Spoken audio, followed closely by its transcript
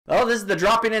Oh, this is the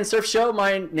Dropping In Surf Show.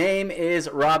 My name is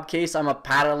Rob Case. I'm a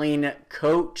paddling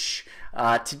coach.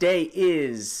 Today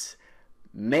is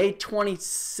May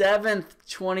 27th,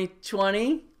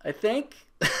 2020, I think.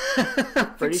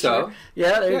 Pretty so. sure.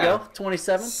 Yeah, there you go.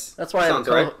 27th. That's why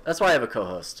that's why I have a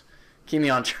co-host. Keep me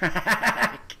on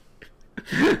track.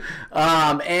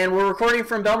 And we're recording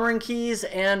from Belmarin Keys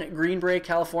and Green Bay,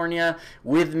 California.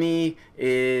 With me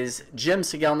is Jim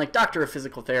Sigelnik, Doctor of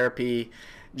Physical Therapy.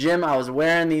 Jim, I was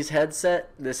wearing this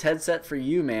headset for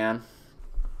you, man.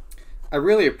 I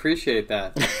really appreciate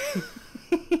that.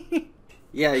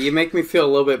 Yeah, you make me feel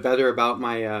a little bit better about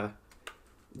my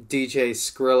DJ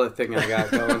Skrilla thing I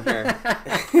got going here.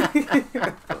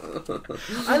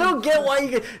 I don't get why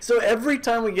you get... So every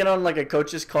time we get on like a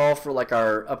coach's call for like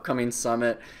our upcoming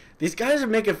summit, these guys are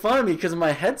making fun of me because of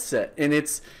my headset, and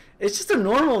it's just a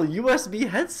normal USB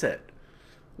headset.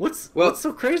 What's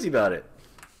so crazy about it?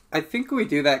 I think we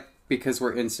do that because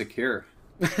we're insecure.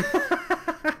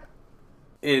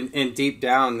 In deep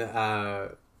down,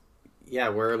 yeah,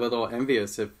 we're a little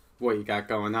envious of what you got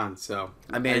going on. So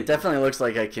I mean, it definitely looks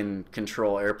like I can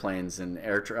control airplanes and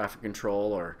air traffic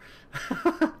control, or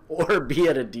be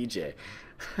at a DJ.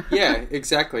 Yeah,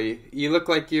 exactly. You look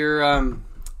like you're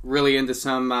really into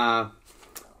some.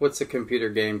 What's the computer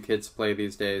game kids play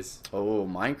these days? Oh,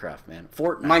 Minecraft, man.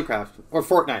 Fortnite. Minecraft or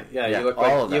Fortnite. Yeah, you look all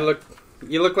like of that.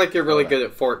 You look like you're really good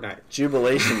at Fortnite.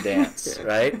 Jubilation dance,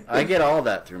 right? I get all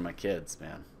that through my kids,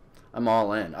 man. I'm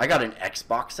all in. I got an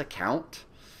Xbox account.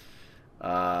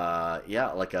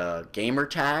 Yeah, like a gamer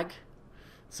tag.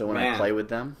 So when I play with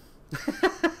them.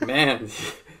 Man,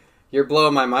 you're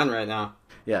blowing my mind right now.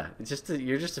 Yeah,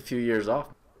 you're just a few years off.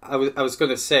 I was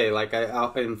going to say, like,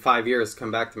 I'll, in 5 years,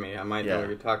 come back to me. I might know what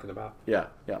you're talking about. Yeah.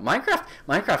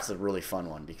 Minecraft's a really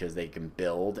fun one because they can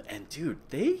build, and dude,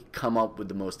 they come up with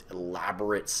the most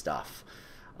elaborate stuff.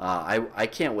 I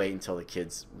can't wait until the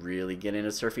kids really get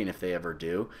into surfing, if they ever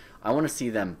do. I want to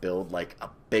see them build like a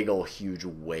big old huge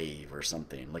wave or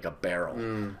something, like a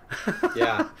barrel.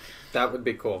 Yeah, that would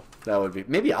be cool.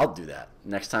 Maybe I'll do that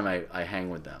next time I hang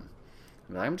with them.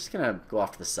 I'm just going to go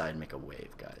off to the side and make a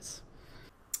wave, guys.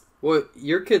 Well,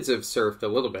 your kids have surfed a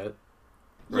little bit.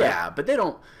 Right? Yeah, but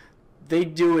they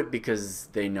do it because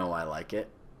they know I like it,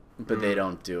 but they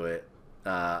don't do it.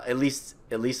 At least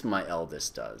my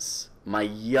eldest does. My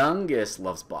youngest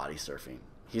loves body surfing.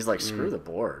 He's like, screw the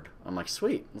board. I'm like,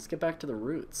 sweet, let's get back to the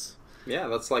roots. Yeah,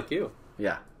 that's like you.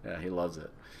 Yeah, he loves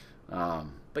it.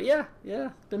 But yeah,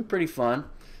 it's been pretty fun.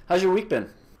 How's your week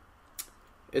been?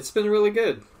 It's been really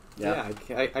good. Yeah,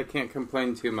 I can't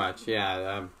complain too much.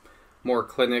 Yeah, more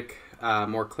clinic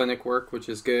work, which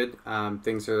is good.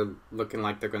 Things are looking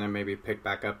like they're going to maybe pick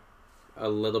back up a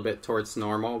little bit towards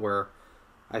normal, where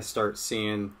I start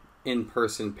seeing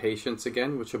in-person patients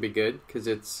again, which will be good because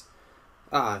it's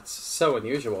so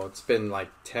unusual. It's been like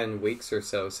 10 weeks or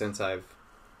so since I've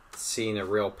seen a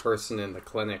real person in the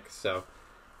clinic, so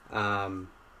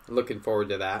looking forward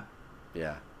to that.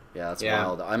 Yeah, that's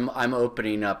wild. I'm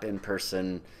opening up in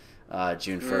person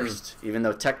June 1st, even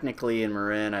though technically in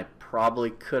Marin I probably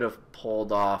could have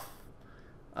pulled off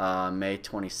May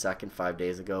 22nd, 5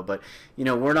 days ago, but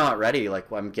we're not ready.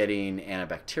 Like, I'm getting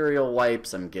antibacterial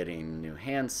wipes, I'm getting new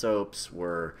hand soaps,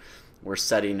 we're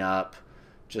setting up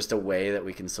just a way that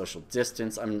we can social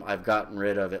distance. I've gotten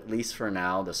rid of, at least for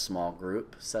now, the small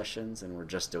group sessions, and we're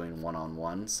just doing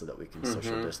one-on-one so that we can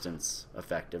social distance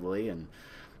effectively. And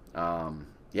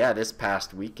this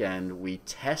past weekend we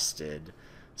tested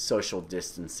social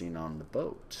distancing on the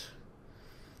boat.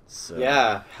 So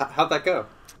yeah, how'd that go?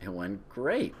 It went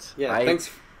great. Yeah,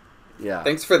 thanks. Yeah,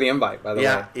 thanks for the invite, by the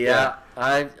way. Yeah.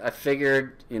 I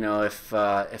figured, if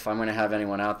I'm going to have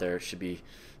anyone out there, it should be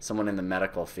someone in the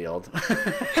medical field.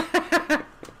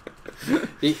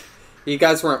 You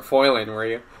guys weren't foiling, were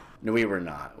you? No, we were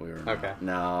not. Okay.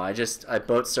 No, I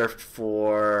boat surfed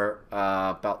for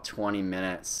about 20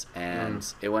 minutes, and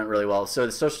it went really well. So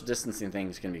the social distancing thing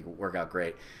is going to work out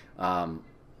great.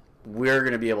 We're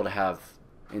going to be able to have,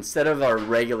 instead of our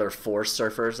regular 4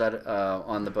 surfers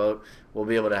on the boat, we'll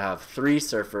be able to have 3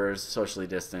 surfers socially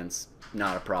distanced.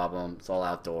 Not a problem. It's all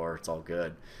outdoor. It's all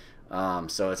good.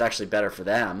 So it's actually better for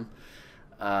them.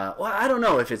 Well, I don't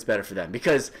know if it's better for them,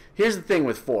 because here's the thing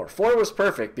with 4. 4 was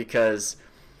perfect because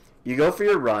you go for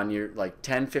your run, you're like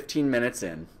 10, 15 minutes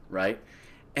in, right?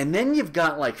 And then you've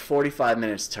got like 45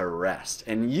 minutes to rest.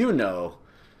 And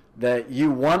that you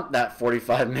want that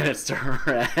 45 minutes to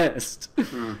rest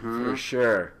for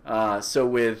sure. So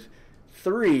with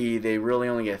 3, they really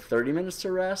only get 30 minutes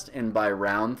to rest, and by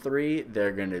round 3,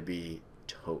 they're going to be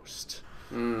toast.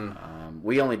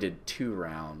 We only did 2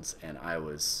 rounds, and I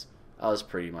was I was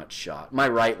pretty much shot. My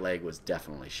right leg was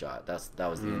definitely shot. That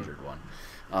was the injured one.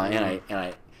 And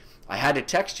I had to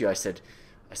text you. I said,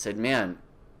 man,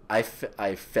 I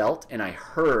felt and I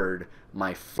heard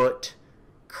my foot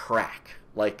crack,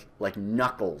 like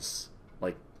knuckles,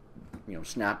 like, you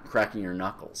know, cracking your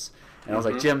knuckles. And I was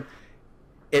like, Jim,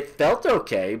 it felt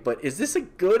okay, but is this a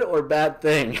good or bad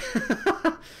thing?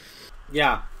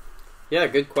 Yeah,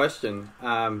 good question.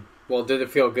 Well, did it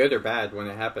feel good or bad when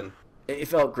it happened? It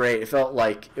felt great. It felt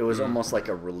like it was almost like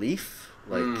a relief.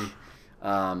 Like,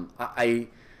 I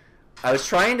was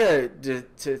trying to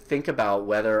think about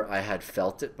whether I had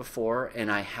felt it before,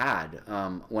 and I had.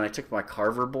 When I took my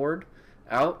carver board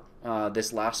out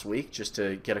this last week just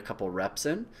to get a couple reps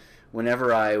in,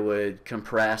 whenever I would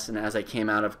compress, and as I came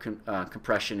out of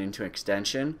compression into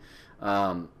extension,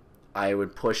 I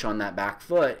would push on that back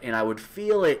foot, and I would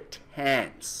feel it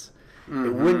tense.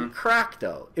 It wouldn't crack,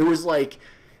 though. It was like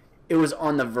it was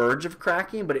on the verge of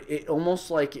cracking, but it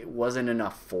almost like it wasn't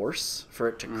enough force for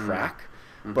it to crack.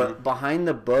 But behind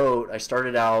the boat, I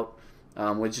started out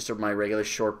with just my regular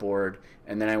shortboard,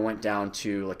 and then I went down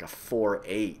to like a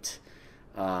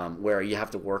 4.8, where you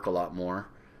have to work a lot more.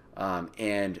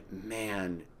 And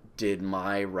man, did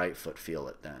my right foot feel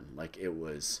it then. Like it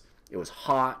was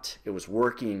hot. It was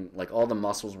working. Like all the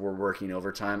muscles were working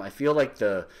overtime. I feel like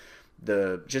the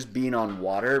just being on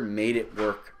water made it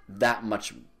work that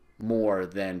much more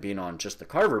than being on just the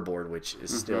carver board, which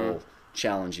is still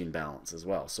challenging balance as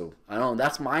well. So I don't know,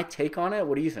 that's my take on it.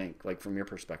 What do you think, like from your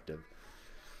perspective?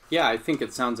 Yeah, I think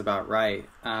it sounds about right.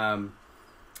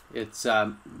 It's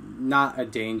not a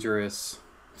dangerous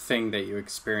thing that you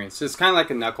experience. It's kind of like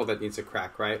a knuckle that needs a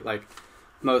crack, right? Like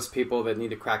most people that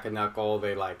need to crack a knuckle,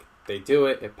 they do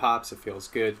it, it pops, it feels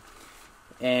good.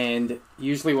 And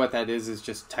usually what that is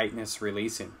just tightness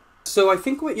releasing. So I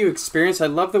think what you experience, I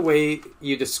love the way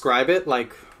you describe it,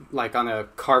 like on a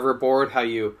carver board, how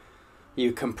you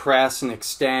compress and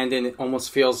extend, and it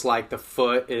almost feels like the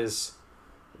foot is,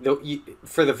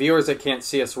 for the viewers that can't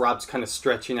see us, Rob's kind of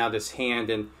stretching out his hand,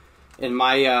 and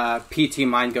my PT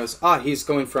mind goes, he's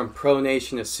going from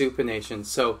pronation to supination.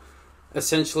 So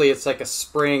essentially it's like a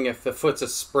spring. If the foot's a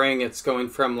spring, it's going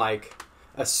from like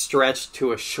a stretch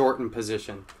to a shortened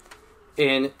position.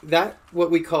 And that, what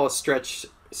we call a stretch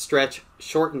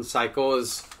shorten cycle,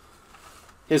 is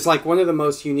like one of the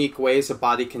most unique ways a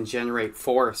body can generate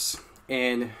force.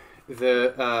 And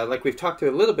like we've talked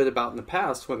a little bit about in the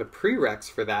past, one of the prereqs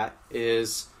for that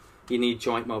is you need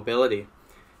joint mobility.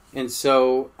 And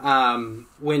so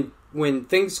when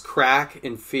things crack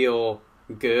and feel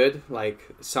good, like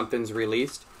something's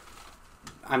released,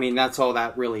 I mean, that's all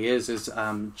that really is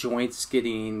joints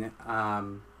getting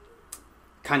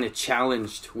kind of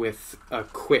challenged with a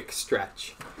quick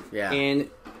stretch. Yeah. And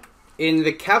in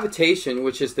the cavitation,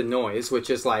 which is the noise, which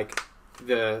is like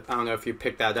I don't know if you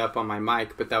picked that up on my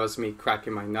mic, but that was me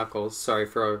cracking my knuckles. Sorry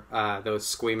for those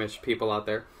squeamish people out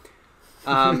there.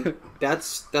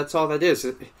 That's all that is.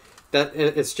 That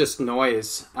it's just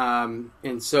noise.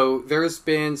 And so there's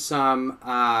been some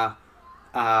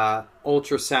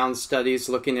ultrasound studies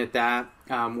looking at that,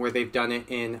 where they've done it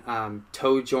in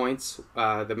toe joints,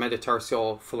 the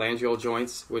metatarsal phalangeal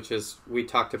joints, which is, we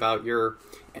talked about your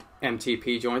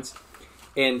MTP joints.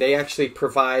 And they actually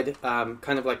provide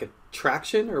kind of like a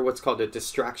traction, or what's called a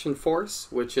distraction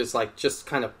force, which is like just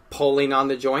kind of pulling on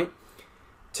the joint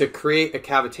to create a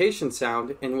cavitation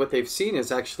sound. And what they've seen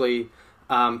is actually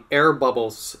air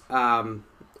bubbles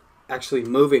actually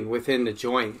moving within the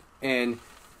joint. And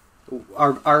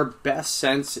our best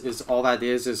sense is all that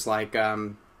is like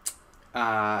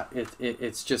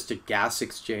it's just a gas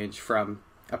exchange from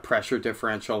a pressure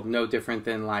differential, no different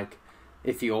than like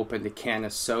if you opened a can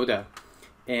of soda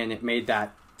and it made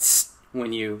that tss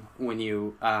when you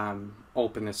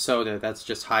open the soda. That's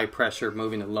just high pressure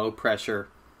moving to low pressure,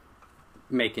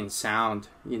 making sound,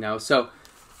 you know. So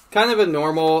kind of a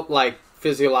normal like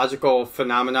physiological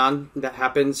phenomenon that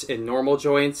happens in normal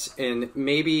joints, and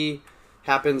maybe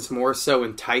happens more so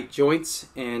in tight joints.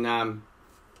 And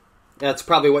that's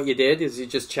probably what you did, is you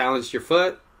just challenged your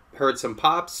foot, heard some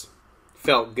pops,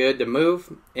 felt good to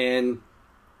move. And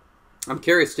I'm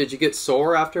curious, did you get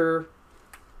sore after?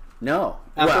 No.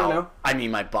 No? I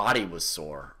mean, my body was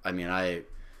sore. I mean,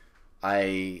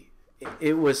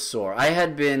 it was sore. I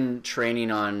had been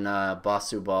training on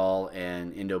Basu ball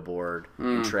and Indo board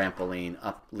and trampoline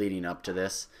leading up to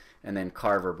this, and then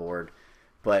carver board.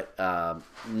 But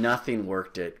nothing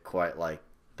worked it quite like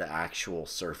the actual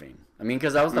surfing. I mean,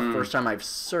 because that was the first time I've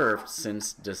surfed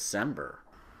since December.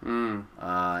 And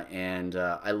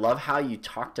I love how you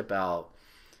talked about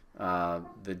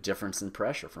the difference in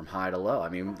pressure from high to low. I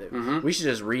mean, we should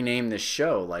just rename this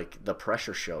show like the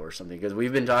Pressure Show or something, because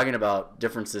we've been talking about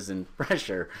differences in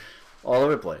pressure all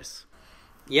over the place.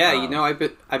 Yeah,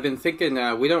 I've been thinking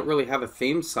we don't really have a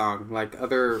theme song like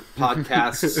other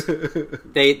podcasts.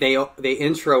 they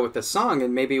intro with the song,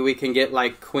 and maybe we can get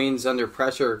like Queen's Under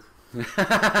Pressure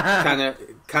kind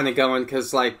of going,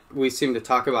 because like we seem to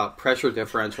talk about pressure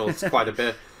differentials quite a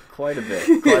bit. Quite a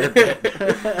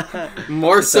bit.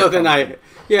 more so than I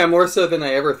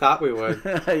ever thought we would.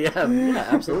 yeah,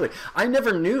 absolutely. I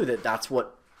never knew that's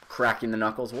what cracking the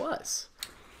knuckles was.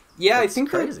 Yeah, that's I think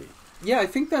crazy. I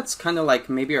think that's kind of like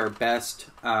maybe our best.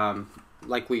 I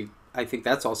think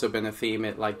that's also been a theme.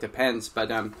 It like depends, but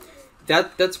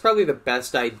that's probably the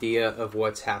best idea of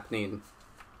what's happening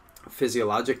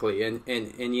physiologically, and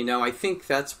I think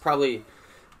that's probably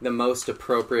the most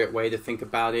appropriate way to think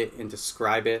about it and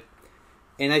describe it.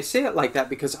 And I say it like that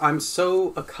because I'm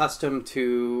so accustomed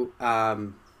to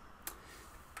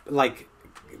like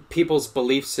people's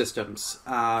belief systems.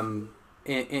 And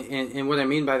what I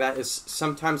mean by that is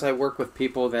sometimes I work with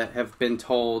people that have been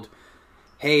told,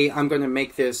 hey, I'm going to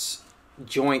make this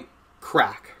joint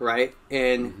crack, right?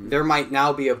 And there might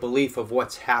now be a belief of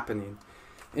what's happening.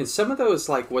 And some of those,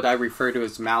 like what I refer to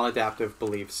as maladaptive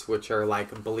beliefs, which are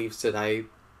like beliefs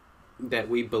that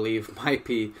we believe might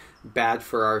be bad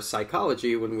for our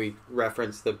psychology when we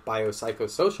reference the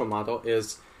biopsychosocial model,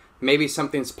 is maybe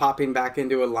something's popping back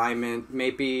into alignment.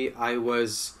 Maybe I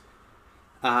was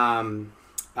had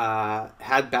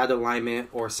bad alignment,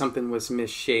 or something was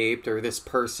misshaped, or this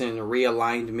person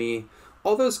realigned me.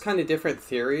 All those kind of different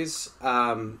theories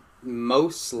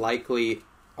most likely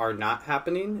are not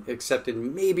happening, except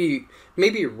in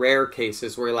maybe rare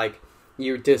cases where like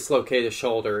you dislocate a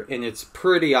shoulder and it's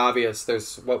pretty obvious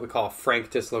there's what we call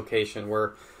frank dislocation,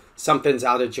 where something's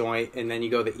out of joint, and then you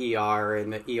go to the ER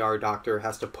and the ER doctor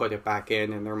has to put it back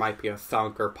in, and there might be a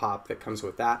thunk or pop that comes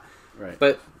with that. Right.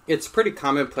 But it's pretty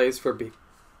commonplace for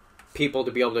people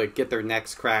to be able to get their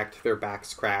necks cracked, their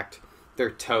backs cracked, their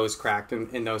toes cracked,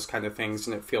 and those kind of things,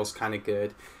 and it feels kind of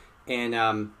good.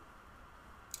 And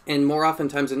more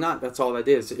oftentimes than not, that's all that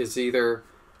is either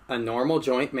a normal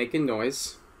joint making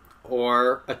noise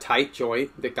or a tight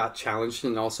joint that got challenged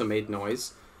and also made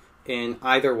noise. And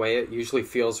either way, it usually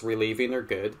feels relieving or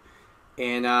good.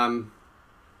 And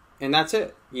that's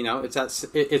it.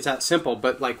 It's that simple.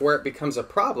 But like where it becomes a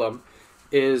problem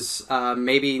is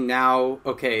maybe now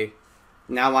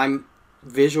I'm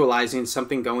visualizing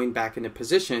something going back into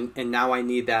position, and now I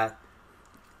need that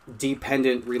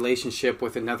dependent relationship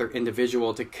with another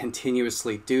individual to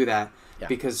continuously do that,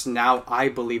 because now I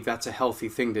believe that's a healthy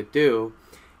thing to do.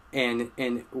 And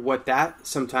what that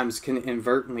sometimes can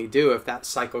inadvertently do, if that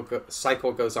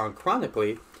cycle goes on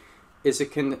chronically, is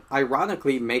it can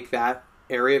ironically make that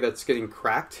area that's getting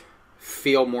cracked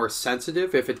feel more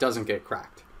sensitive if it doesn't get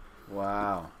cracked.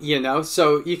 Wow.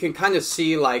 So you can kind of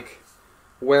see like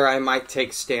where I might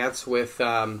take stance with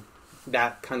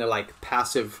that kind of like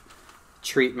passive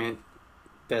treatment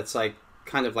that's like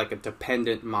kind of like a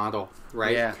dependent model,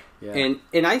 right? Yeah.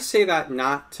 And I say that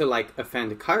not to like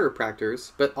offend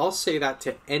chiropractors, but I'll say that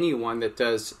to anyone that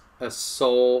does a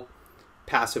sole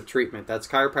passive treatment. That's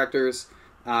chiropractors,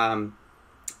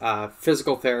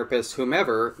 physical therapists,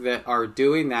 whomever, that are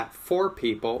doing that for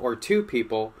people or to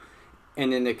people,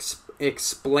 and then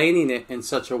explaining it in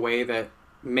such a way that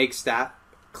makes that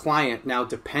client now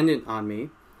dependent on me.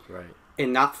 Right.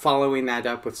 And not following that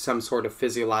up with some sort of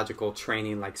physiological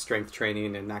training like strength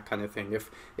training and that kind of thing.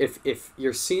 If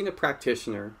you're seeing a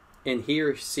practitioner and he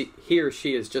or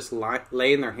she is just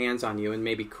laying their hands on you and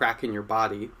maybe cracking your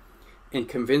body and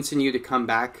convincing you to come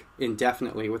back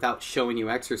indefinitely without showing you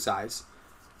exercise,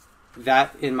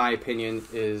 that, in my opinion,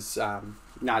 is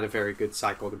not a very good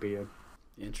cycle to be in.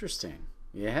 Interesting.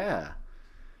 Yeah.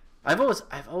 I've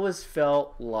always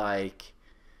felt like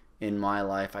in my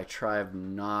life I try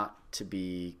not to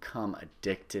become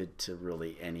addicted to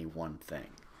really any one thing.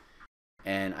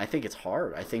 And I think it's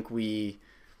hard. I think we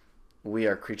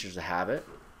are creatures of habit,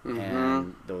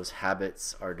 and those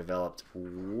habits are developed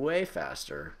way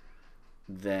faster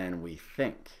than we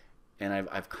think. And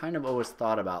I've kind of always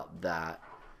thought about that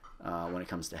when it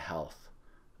comes to health.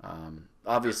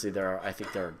 Obviously, I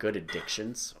think there are good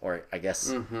addictions, or I guess,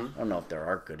 I don't know if there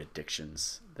are good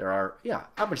addictions. I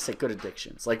would say good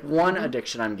addictions. Like one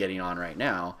addiction I'm getting on right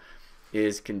now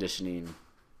is conditioning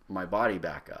my body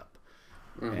back up.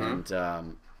 And,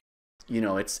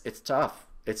 it's tough.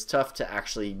 It's tough to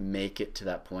actually make it to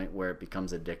that point where it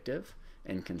becomes addictive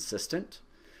and consistent.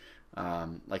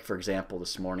 Like, for example,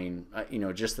 this morning,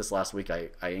 just this last week, I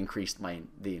increased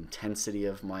the intensity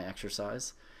of my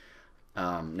exercise.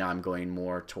 Now I'm going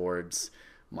more towards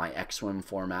my X-swim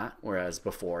format, whereas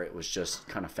before it was just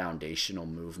kind of foundational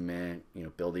movement,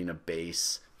 building a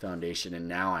base foundation, and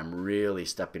now I'm really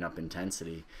stepping up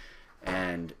intensity.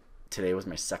 And today was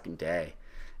my second day,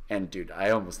 and dude, I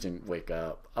almost didn't wake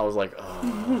up. I was like,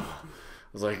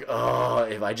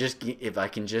 if I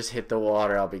can just hit the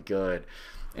water, I'll be good.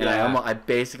 And I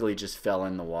basically just fell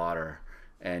in the water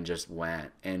and just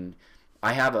went. And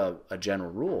I have a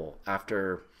general rule: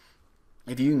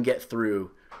 if you can get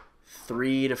through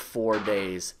 3 to 4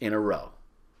 days in a row,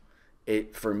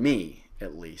 for me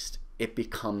at least, it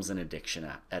becomes an addiction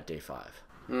at day 5.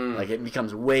 Like, it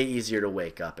becomes way easier to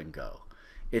wake up and go.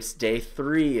 It's day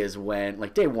 3 is when,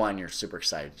 like, day 1 you're super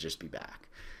excited to just be back.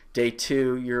 Day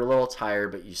 2 you're a little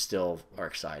tired, but you still are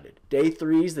excited. Day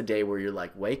 3 is the day where you're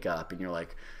like, wake up and you're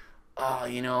like, oh,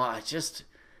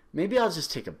 maybe I'll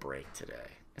just take a break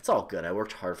today. It's all good. I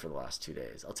worked hard for the last 2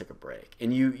 days. I'll take a break.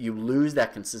 And you lose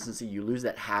that consistency. You lose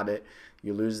that habit.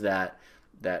 You lose that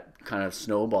kind of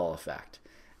snowball effect.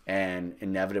 And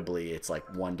inevitably, it's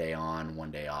like 1 day on,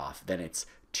 1 day off. Then it's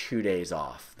 2 days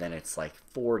off. Then it's like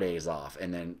 4 days off.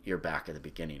 And then you're back at the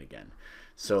beginning again.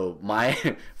 So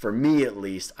for me at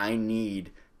least, I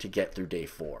need to get through day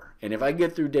 4. And if I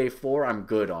get through day 4, I'm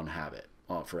good on habit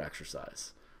for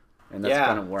exercise. And that's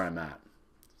kind of where I'm at.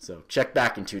 So check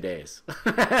back in 2 days.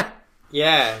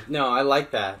 Yeah, no, I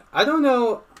like that. I don't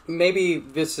know, maybe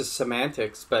this is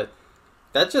semantics, but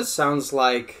that just sounds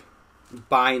like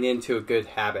buying into a good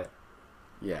habit.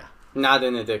 Yeah. Not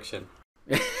an addiction.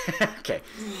 Okay.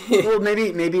 Well,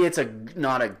 maybe it's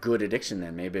not a good addiction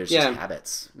then. Maybe it's just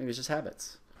habits. Maybe it's just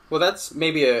habits. Well, that's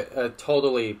maybe a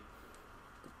totally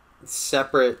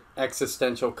separate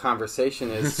existential conversation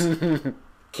is,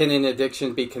 can an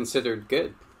addiction be considered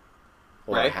good?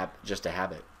 Or right? Just a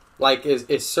habit. Like, is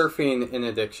surfing an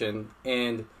addiction?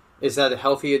 And is that a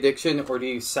healthy addiction? Or do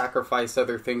you sacrifice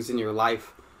other things in your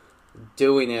life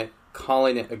doing it,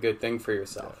 calling it a good thing for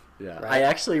yourself? Yeah. Right? I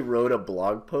actually wrote a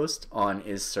blog post on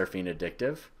is surfing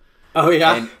addictive? Oh,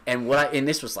 yeah. And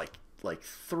this was like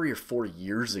 3 or 4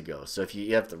 years ago. So if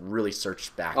you have to really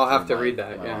search back. I'll have to read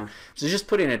that, yeah. So just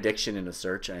put in addiction into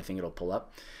search and I think it'll pull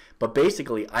up. But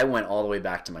basically, I went all the way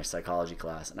back to my psychology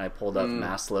class and I pulled up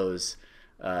Maslow's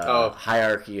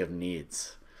hierarchy of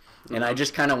needs. And I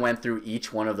just kind of went through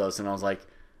each one of those and I was like,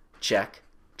 check,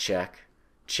 check,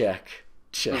 check,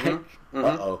 check.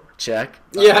 Uh-oh, check.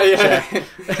 Check.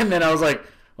 And then I was like,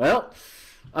 well,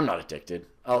 I'm not addicted.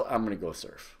 I'm going to go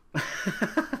surf.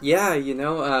 Yeah,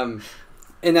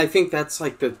 and I think that's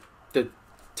like the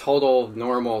total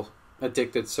normal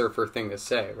addicted surfer thing to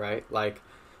say, right? Like,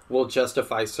 we'll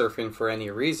justify surfing for any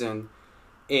reason,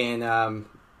 and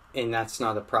that's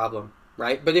not a problem,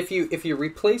 right? But if you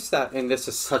replace that, and this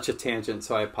is such a tangent,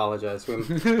 so I apologize.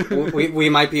 We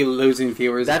might be losing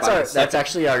viewers. That's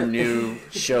actually our new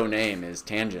show name is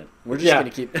Tangent. We're just going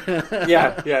to keep.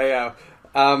 Yeah.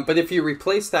 But if you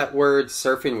replace that word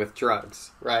surfing with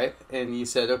drugs, right? And you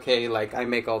said, okay, like, I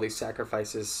make all these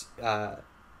sacrifices to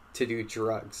do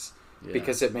drugs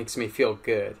because it makes me feel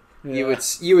good. Yeah.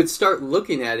 You would start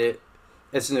looking at it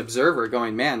as an observer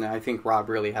going, man, I think Rob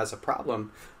really has a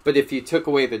problem. But if you took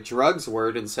away the drugs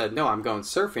word and said, no, I'm going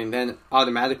surfing, then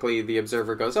automatically the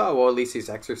observer goes, oh, well, at least he's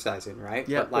exercising, right?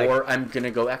 Yeah, or I'm going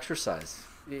to go exercise.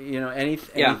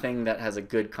 Anything that has a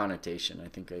good connotation, I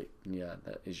think,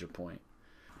 that is your point.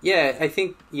 Yeah, I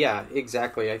think,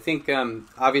 exactly. I think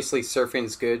obviously surfing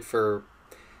is good for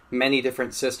many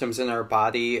different systems in our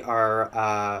body,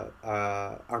 our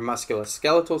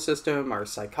musculoskeletal system, our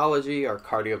psychology, our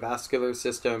cardiovascular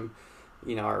system,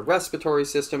 our respiratory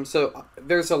system. So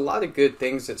there's a lot of good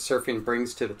things that surfing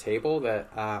brings to the table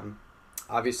that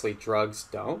obviously drugs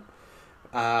don't.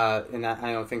 And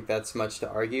I don't think that's much to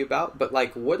argue about. But,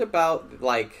 like, what about,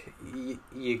 like,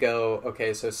 you go,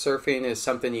 okay, so surfing is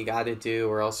something you got to do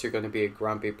or else you're going to be a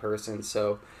grumpy person.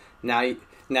 So now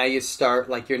you start,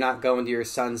 like, you're not going to your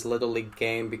son's Little League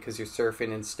game because you're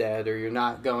surfing instead, or you're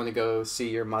not going to go see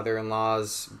your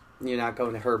mother-in-law's, you're not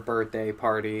going to her birthday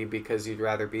party because you'd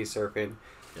rather be surfing.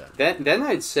 Yeah. Then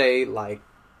I'd say, like,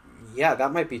 yeah,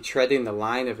 that might be treading the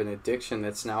line of an addiction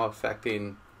that's now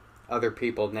affecting other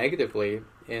people negatively.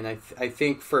 And I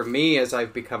think for me, as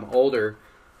I've become older,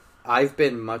 I've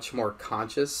been much more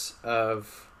conscious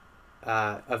of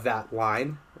that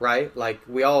line, right? Like,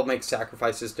 we all make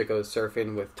sacrifices to go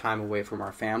surfing with time away from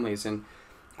our families, and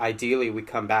ideally we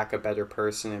come back a better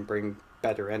person and bring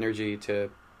better energy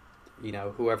to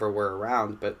whoever we're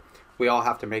around. But we all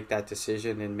have to make that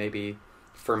decision, and maybe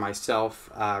for myself,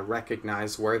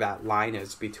 recognize where that line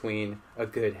is between a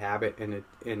good habit and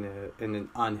an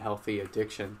unhealthy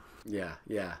addiction. Yeah.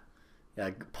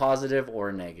 Yeah, positive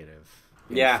or negative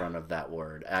in front of that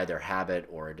word, either habit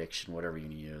or addiction, whatever you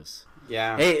use.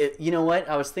 Yeah. Hey, you know what?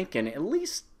 I was thinking, at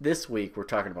least this week we're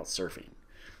talking about surfing.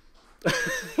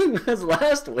 Because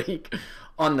last week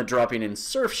on the Dropping In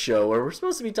Surf show, where we're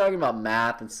supposed to be talking about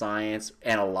math and science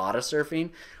and a lot of surfing,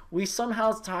 we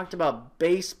somehow talked about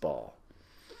baseball.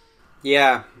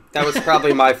 Yeah, that was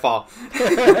probably my fault.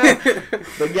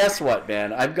 But guess what,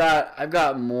 man? I've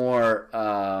got more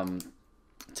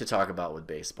to talk about with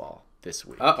baseball this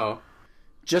week. Uh-oh.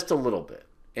 Just a little bit.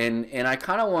 And I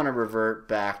kind of want to revert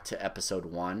back to episode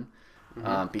 1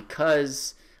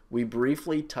 because we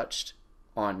briefly touched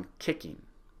on kicking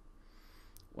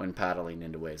when paddling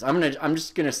into waves. I'm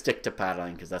just gonna stick to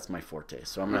paddling because that's my forte.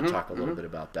 So I'm gonna talk a little bit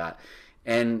about that.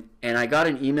 And I got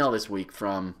an email this week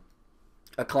from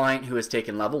a client who has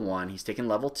taken level 1. He's taken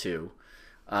level 2,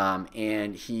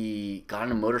 and he got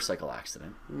in a motorcycle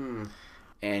accident.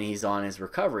 And he's on his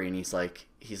recovery, and he's like,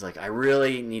 I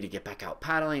really need to get back out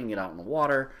paddling and get out in the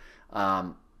water.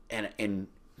 And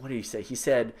what did he say? He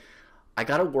said, I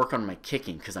got to work on my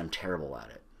kicking because I'm terrible at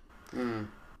it.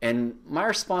 And my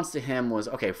response to him was,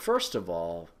 okay, first of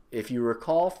all, if you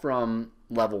recall from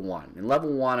level 1, in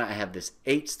level 1 I have this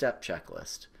 8-step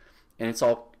checklist, and it's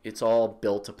all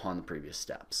built upon the previous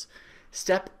steps.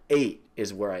 Step 8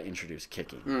 is where I introduce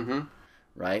kicking,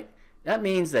 right? That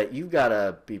means that you've got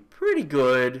to be pretty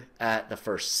good at the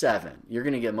first 7. You're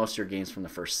going to get most of your gains from the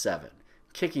first 7.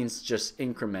 Kicking's just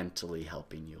incrementally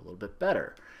helping you a little bit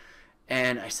better.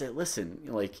 And I said, listen,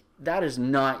 like, that is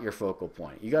not your focal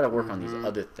point. You got to work on these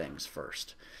other things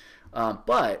first.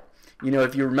 But, you know,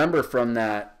 if you remember from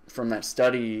that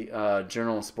study,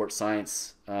 Journal of Sports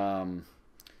Science,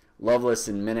 Lovelace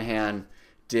and Minahan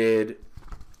did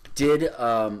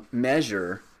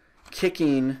measure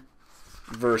kicking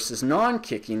versus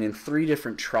non-kicking in 3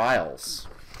 different trials.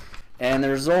 And the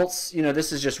results, you know,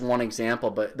 this is just one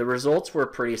example, but the results were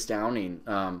pretty astounding.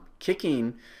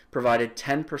 Kicking provided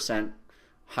 10%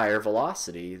 higher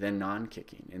velocity than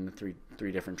non-kicking in the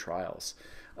three different trials.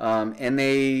 And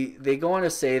they go on to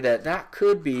say that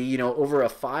could be, you know, over a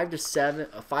 5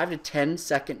 to 10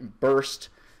 second burst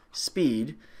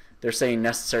speed, they're saying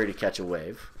necessary to catch a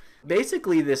wave.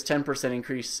 Basically, this 10%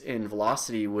 increase in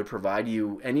velocity would provide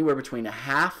you anywhere between a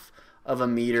half of a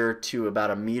meter to about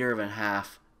a meter and a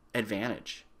half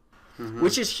advantage,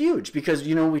 which is huge because,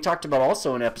 you know, we talked about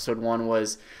also in episode 1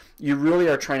 was you really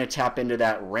are trying to tap into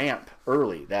that ramp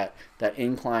early, that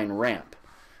incline ramp,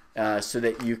 so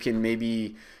that you can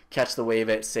maybe catch the wave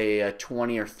at, say, a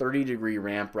 20 or 30 degree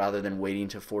ramp rather than waiting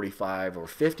to 45 or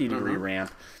 50 degree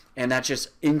ramp, and that just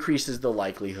increases the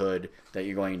likelihood that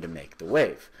you're going to make the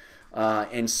wave.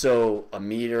 And so a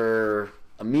meter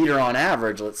on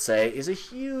average, let's say, is a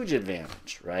huge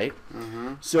advantage, right?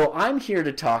 So I'm here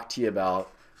to talk to you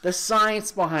about the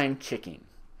science behind kicking,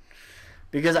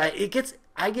 because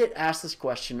I get asked this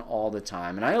question all the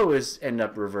time, and I always end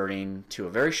up reverting to a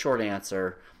very short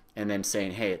answer and then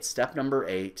saying, hey, it's step number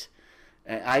 8.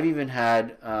 And I've even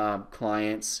had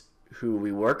clients who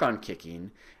we work on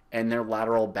kicking, and their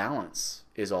lateral balance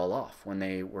is all off when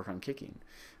they work on kicking.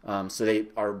 So they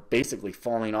are basically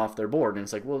falling off their board, and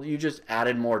it's like, well, you just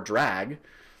added more drag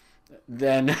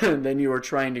than you were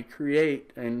trying to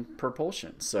create in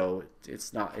propulsion. So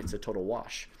it's a total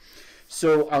wash.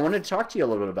 So I wanted to talk to you a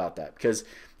little bit about that because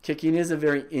kicking is a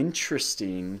very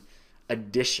interesting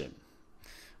addition.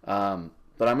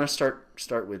 But I'm going to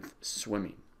start with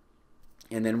swimming,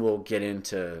 and then we'll get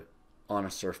into on a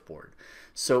surfboard.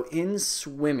 So in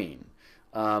swimming,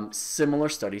 similar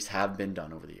studies have been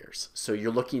done over the years. So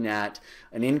you're looking at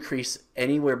an increase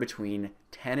anywhere between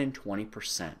 10 and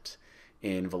 20%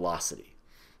 in velocity.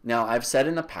 Now, I've said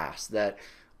in the past that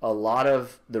a lot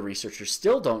of the researchers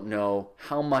still don't know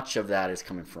how much of that is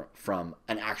coming from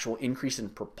an actual increase in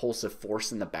propulsive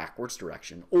force in the backwards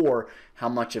direction, or how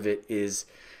much of it is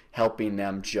helping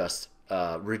them just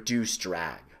reduce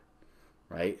drag,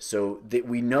 right? So that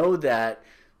we know that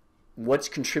what's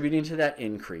contributing to that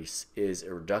increase is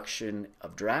a reduction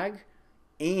of drag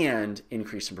and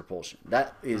increase in propulsion.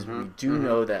 That is, we do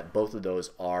know that both of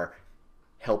those are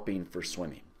helping for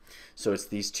swimming. So it's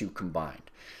these two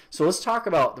combined. So let's talk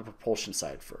about the propulsion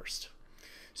side first.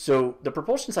 So the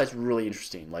propulsion side is really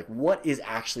interesting. Like, what is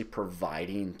actually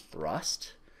providing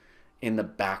thrust in the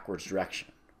backwards direction,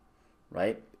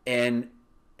 right? And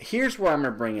here's where I'm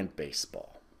going to bring in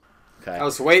baseball. Okay. I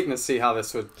was waiting to see how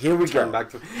this would turn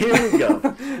back to. Here we go.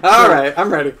 All right,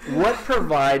 I'm ready. What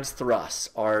provides thrust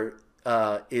are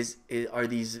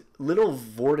these little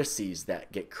vortices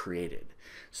that get created.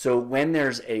 So when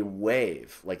there's a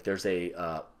wave, like there's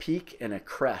a peak and a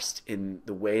crest in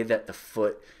the way that the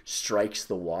foot strikes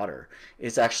the water,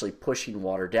 it's actually pushing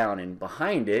water down, and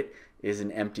behind it is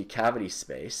an empty cavity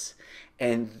space.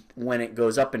 And when it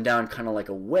goes up and down kind of like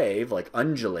a wave, like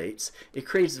undulates, it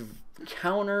creates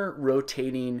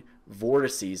counter-rotating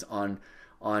vortices on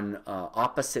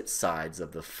opposite sides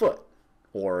of the foot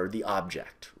or the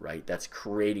object, right? That's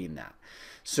creating that.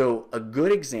 So a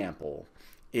good example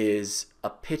is a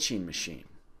pitching machine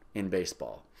in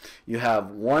baseball. You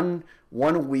have one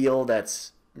wheel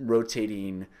that's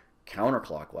rotating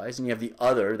counterclockwise, and you have the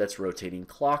other that's rotating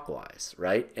clockwise,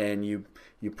 right? And you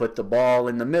put the ball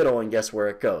in the middle, and guess where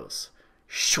it goes?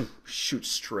 Shoots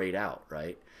straight out,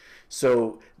 right?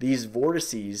 So these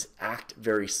vortices act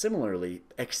very similarly,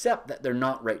 except that they're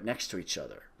not right next to each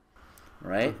other,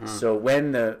 right? So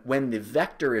when the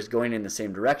vector is going in the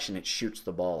same direction, it shoots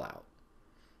the ball out,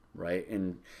 right?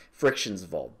 And friction's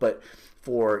involved. But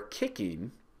for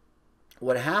kicking,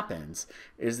 what happens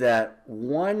is that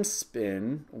one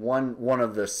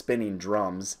of the spinning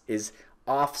drums is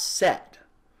offset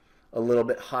a little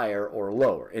bit higher or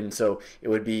lower. And so it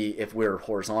would be, if we're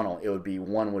horizontal, it would be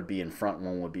one would be in front,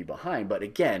 one would be behind. But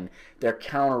again, they're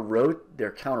counter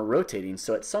rotating.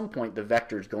 So at some point the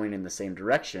vector is going in the same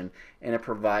direction, and it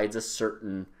provides a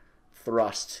certain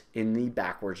thrust in the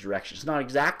backwards direction. It's not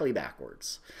exactly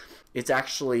backwards. It's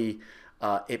actually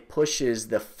it pushes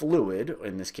the fluid,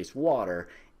 in this case water,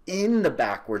 in the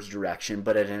backwards direction,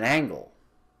 but at an angle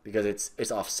because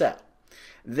it's offset.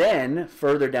 Then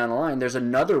further down the line, there's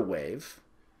another wave,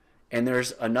 and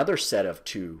there's another set of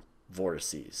two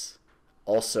vortices,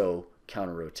 also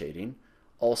counter-rotating,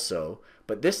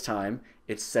 but this time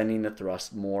it's sending the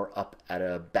thrust more up at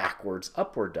a backwards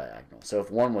upward diagonal. So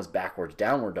if one was backwards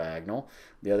downward diagonal,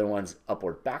 the other one's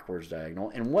upward backwards diagonal.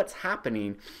 And what's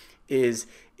happening is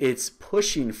it's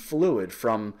pushing fluid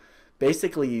from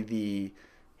basically the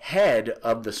head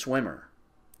of the swimmer.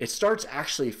 It starts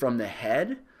actually from the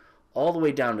head all the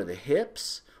way down to the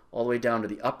hips, all the way down to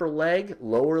the upper leg,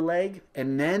 lower leg,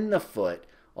 and then the foot,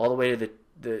 all the way to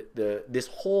this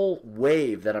whole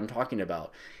wave that I'm talking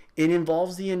about. It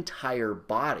involves the entire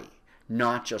body,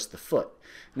 not just the foot.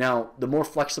 Now, the more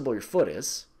flexible your foot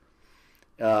is,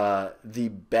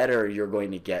 the better you're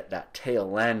going to get that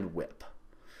tail end whip.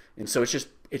 And so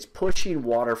it's pushing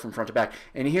water from front to back.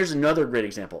 And here's another great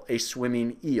example, a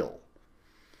swimming eel.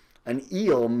 An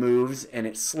eel moves and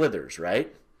it slithers,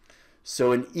 right?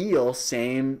 So an eel,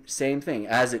 same thing.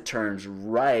 As it turns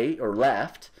right or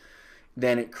left,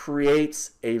 then it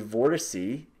creates a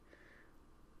vortice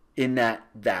in that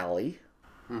valley.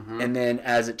 And then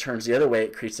as it turns the other way,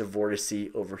 it creates a vortice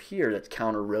over here that's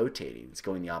counter-rotating. It's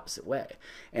going the opposite way.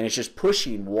 And it's just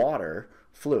pushing water,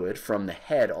 fluid, from the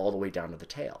head all the way down to the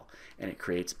tail. And it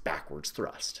creates backwards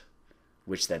thrust,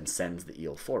 which then sends the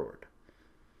eel forward.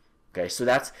 Okay, so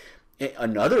that's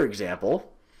another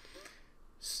example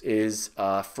is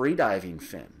freediving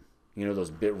fin. You know,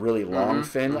 those really long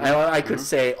fins. I could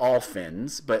say all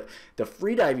fins, but the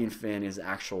freediving fin is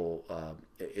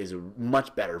is a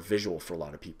much better visual for a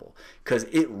lot of people because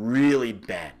it really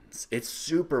bends. It's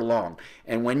super long,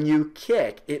 and when you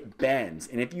kick, it bends.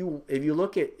 And if you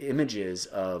look at images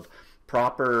of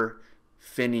proper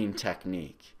finning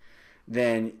technique,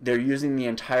 then they're using the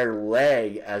entire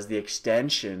leg as the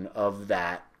extension of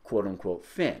that quote-unquote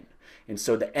fin. And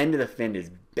so the end of the fin is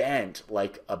bent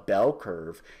like a bell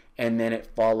curve, and then it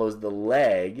follows the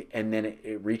leg, and then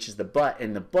it reaches the butt,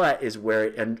 and the butt is where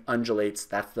it undulates.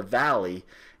 That's the valley,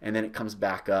 and then it comes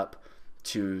back up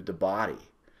to the body.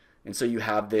 And so you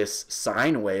have this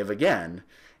sine wave again,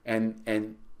 and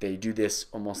they do this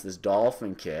almost this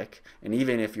dolphin kick. And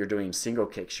even if you're doing single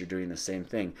kicks, you're doing the same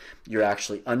thing. You're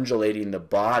actually undulating the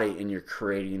body, and you're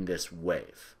creating this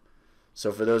wave.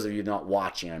 So for those of you not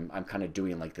watching, I'm kind of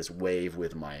doing like this wave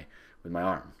with my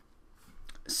arm.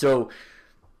 So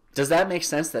does that make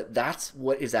sense that that's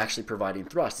what is actually providing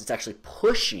thrust? It's actually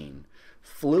pushing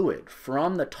fluid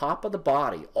from the top of the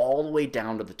body all the way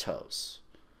down to the toes.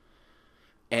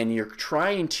 And you're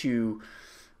trying to,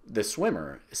 the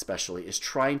swimmer especially, is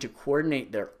trying to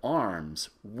coordinate their arms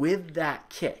with that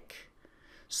kick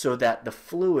so that the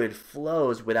fluid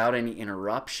flows without any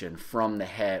interruption from the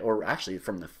head, or actually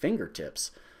from the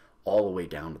fingertips, all the way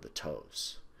down to the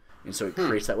toes. And so it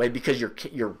creates that way because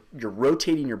you're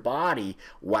rotating your body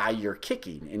while you're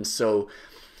kicking. And so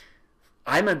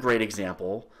I'm a great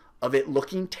example of it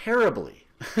looking terribly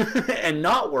and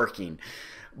not working.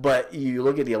 But you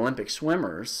look at the Olympic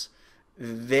swimmers,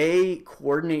 they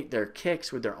coordinate their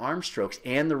kicks with their arm strokes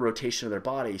and the rotation of their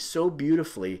body so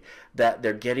beautifully that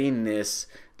they're getting this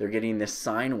they're getting this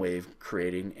sine wave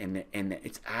creating, and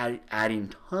it's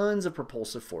adding tons of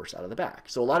propulsive force out of the back.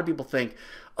 So a lot of people think,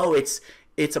 oh, it's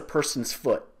a person's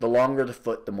foot. The longer the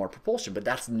foot, the more propulsion. But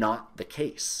that's not the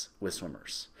case with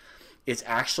swimmers. It's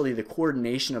actually the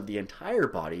coordination of the entire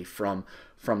body from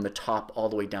the top all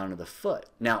the way down to the foot.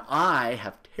 Now, I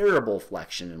have terrible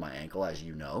flexion in my ankle, as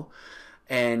you know.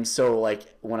 And so,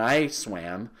 like, when I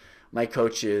swam, my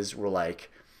coaches were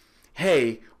like,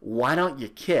 hey, why don't you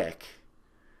kick?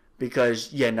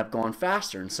 Because you end up going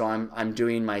faster. And so I'm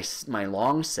doing my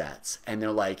long sets, and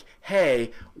they're like,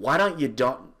 hey, why don't you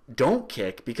don't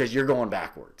kick, because you're going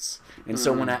backwards. And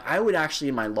so when I would actually,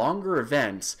 in my longer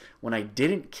events, when I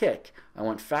didn't kick, I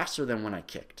went faster than when I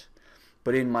kicked.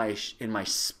 But in my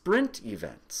sprint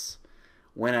events,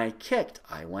 when I kicked,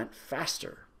 I went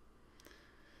faster.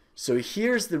 So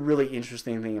here's the really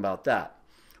interesting thing about that.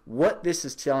 What this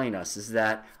is telling us is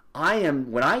that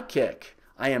when I kick,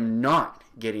 I am not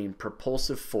getting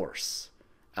propulsive force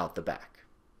out the back,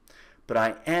 but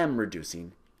I am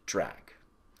reducing drag.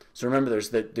 So remember, there's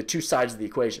the two sides of the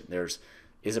equation.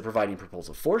 Is it providing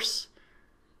propulsive force?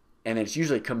 And it's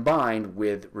usually combined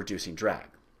with reducing drag.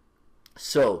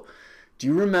 So do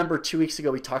you remember 2 weeks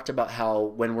ago we talked about how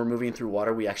when we're moving through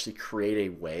water, we actually create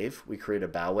a wave. We create a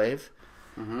bow wave.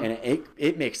 Mm-hmm. And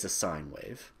it makes a sine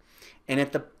wave. And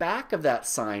at the back of that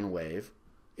sine wave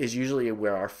is usually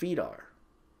where our feet are,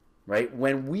 right?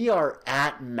 When we are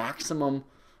at maximum,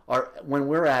 when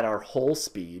we're at our whole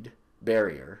speed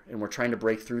barrier and we're trying to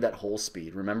break through that whole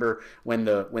speed. Remember when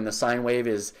the sine wave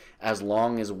is as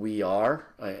long as we are,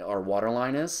 our water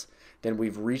line is, then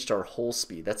we've reached our whole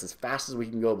speed. That's as fast as we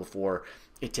can go before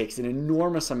it takes an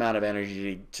enormous amount of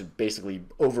energy to basically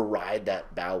override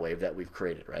that bow wave that we've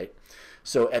created, right?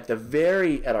 So at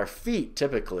our feet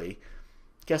typically,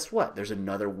 guess what? There's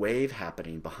another wave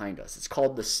happening behind us. It's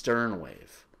called the stern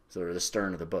wave. So the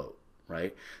stern of the boat,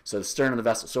 right? So the stern of the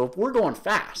vessel. So if we're going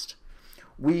fast,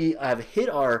 we have hit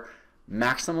our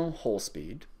maximum hull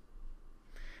speed,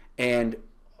 and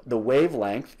the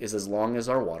wavelength is as long as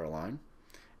our water line.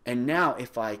 And now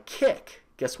if I kick,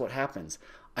 guess what happens?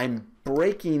 I'm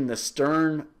breaking the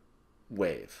stern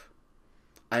wave.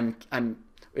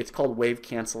 It's called wave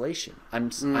cancellation.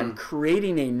 I'm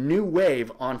creating a new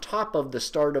wave on top of the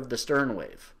start of the stern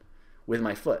wave with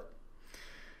my foot.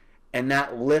 And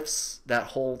that lifts that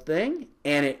whole thing,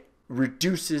 and it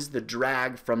reduces the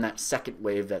drag from that second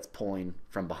wave that's pulling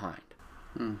from behind.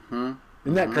 Mm-hmm.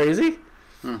 Isn't that crazy?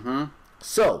 Mm-hmm.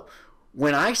 So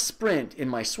when I sprint in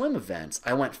my swim events,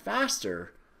 I went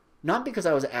faster, not because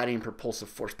I was adding propulsive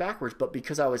force backwards, but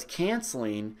because I was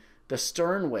canceling the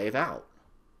stern wave out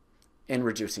and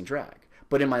reducing drag.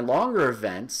 But in my longer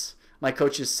events, my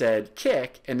coaches said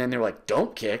kick, and then they're like,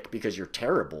 don't kick because you're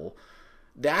terrible.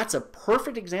 That's a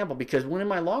perfect example, because when in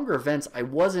my longer events, I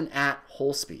wasn't at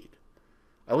whole speed.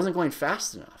 I wasn't going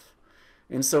fast enough.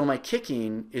 And so my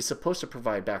kicking is supposed to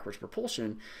provide backwards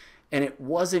propulsion, and it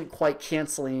wasn't quite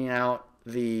canceling out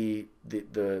the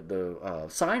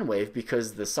sine wave,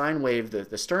 because the sine wave,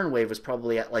 the stern wave was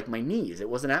probably at like my knees. It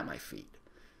wasn't at my feet.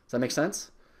 Does that make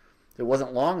sense? It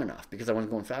wasn't long enough because I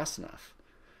wasn't going fast enough.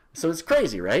 So it's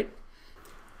crazy, right?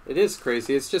 It is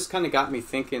crazy. It's just kind of got me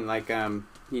thinking, like,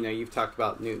 you've talked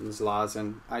about Newton's laws,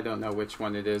 and I don't know which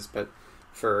one it is, but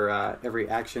for every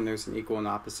action, there's an equal and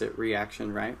opposite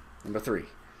reaction, right? Number 3.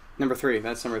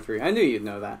 That's number 3. I knew you'd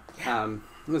know that. Yeah.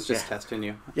 I was just testing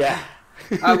you. Yeah.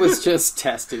 I was just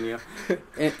testing you.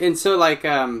 And so, like,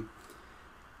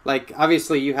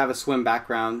 obviously you have a swim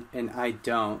background and I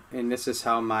don't. And this is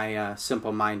how my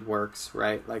simple mind works,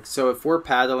 right? Like, so if we're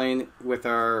paddling with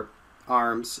our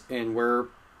arms and we're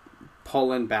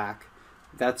pulling back,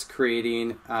 that's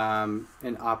creating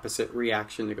an opposite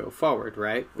reaction to go forward,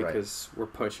 right? Because we're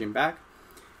pushing back.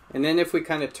 And then if we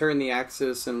kind of turn the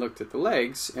axis and looked at the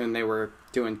legs and they were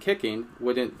doing kicking,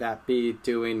 wouldn't that be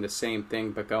doing the same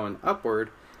thing but going upward?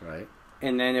 Right.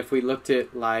 And then if we looked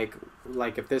at like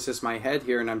if this is my head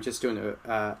here and I'm just doing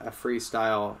a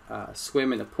freestyle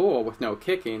swim in a pool with no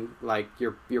kicking, like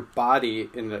your body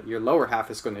in your lower half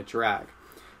is going to drag.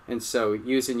 And so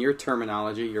using your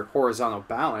terminology, your horizontal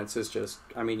balance is just,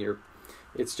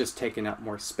 it's just taking up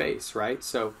more space, right?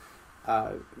 So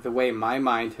the way my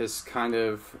mind has kind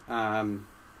of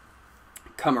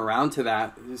come around to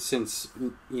that since,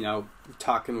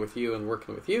 talking with you and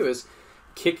working with you is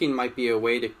kicking might be a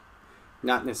way to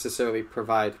not necessarily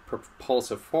provide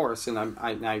propulsive force. And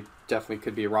I definitely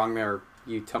could be wrong there.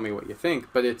 You tell me what you think,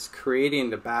 but it's creating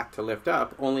the back to lift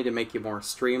up only to make you more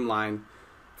streamlined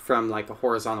from like a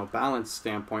horizontal balance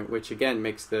standpoint, which again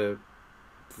makes the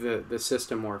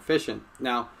system more efficient.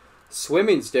 Now,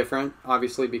 swimming's different,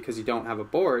 obviously, because you don't have a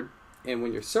board, And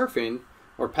when you're surfing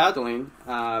or paddling,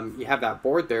 you have that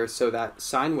board there, so that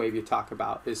sine wave you talk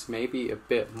about is maybe a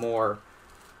bit more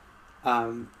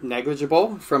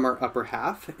negligible from our upper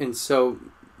half. And so,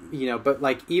 you know, but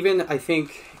like even I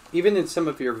think even in some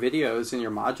of your videos and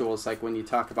your modules, like when you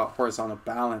talk about horizontal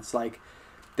balance, like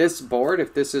this board,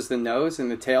 if this is the nose and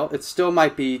the tail, it still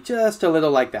might be just a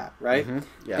little like that, right?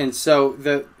 Yeah. And so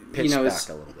the Pitched you know back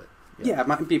a little bit. Yeah, it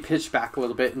might be pitched back a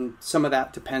little bit, and some of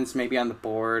that depends maybe on the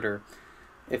board, or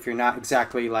if you're not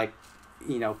exactly like,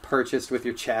 you know, purchased with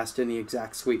your chest in the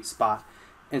exact sweet spot.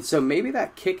 And so maybe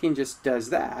that kicking just does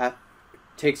that,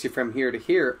 takes you from here to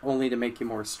here, only to make you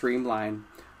more streamlined.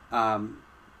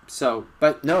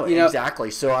 But no, you know,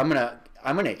 exactly. So I'm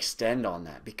gonna extend on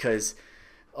that, because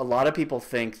a lot of people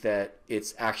think that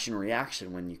it's action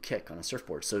reaction when you kick on a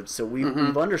surfboard. So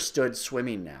we've understood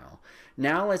swimming now.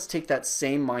 Now let's take that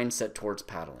same mindset towards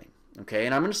paddling. Okay,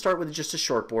 and I'm going to start with just a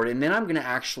shortboard, and then I'm going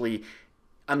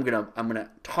to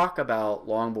talk about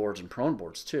longboards and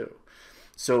proneboards too.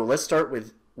 So let's start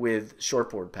with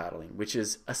shortboard paddling, which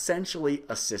is essentially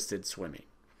assisted swimming,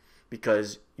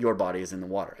 because your body is in the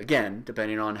water. Again,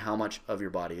 depending on how much of your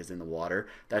body is in the water,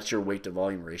 that's your weight to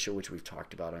volume ratio, which we've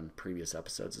talked about on previous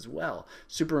episodes as well.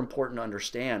 Super important to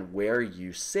understand where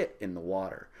you sit in the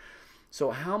water.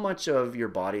 So how much of your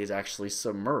body is actually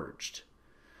submerged?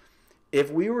 If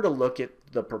we were to look at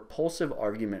the propulsive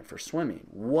argument for swimming,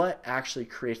 what actually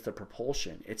creates the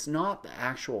propulsion? It's not the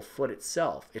actual foot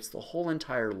itself. It's the whole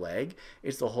entire leg.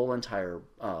 It's the whole entire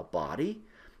body,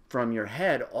 from your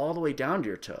head all the way down to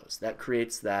your toes. That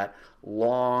creates that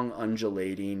long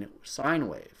undulating sine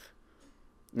wave.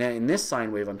 Now in this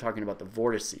sine wave, I'm talking about the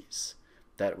vortices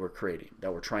that we're creating,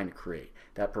 that we're trying to create.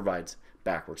 That provides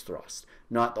backwards thrust,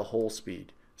 not the whole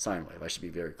speed sine wave. I should be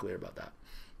very clear about that.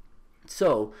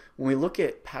 So when we look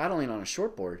at paddling on a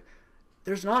shortboard,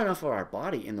 there's not enough of our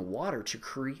body in the water to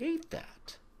create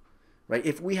that, right?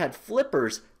 If we had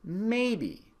flippers,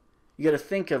 maybe. You got to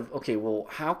think of, okay, well,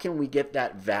 how can we get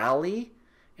that valley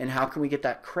and how can we get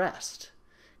that crest?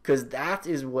 Because that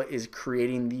is what is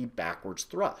creating the backwards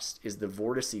thrust, is the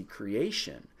vortice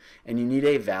creation. And you need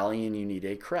a valley and you need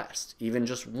a crest. Even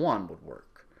just one would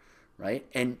work, right?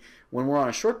 And when we're on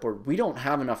a shortboard, we don't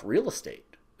have enough real estate.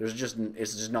 It's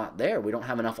just not there. We don't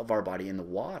have enough of our body in the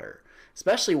water,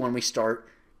 especially when we start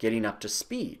getting up to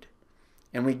speed.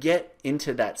 And we get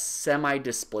into that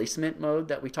semi-displacement mode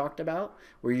that we talked about,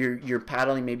 where you're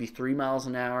paddling maybe 3 miles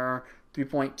an hour,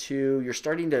 3.2. You're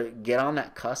starting to get on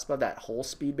that cusp of that whole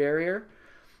speed barrier.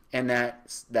 And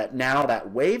that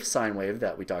wave sine wave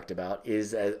that we talked about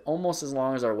is almost as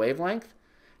long as our wavelength.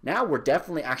 Now we're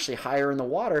definitely actually higher in the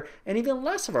water, and even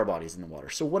less of our body's in the water.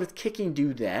 So what does kicking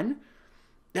do then?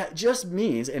 That just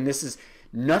means, and this is,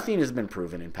 nothing has been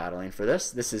proven in paddling for this.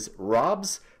 This is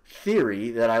Rob's theory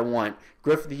that I want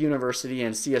Griffith University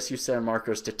and CSU San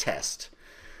Marcos to test.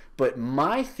 But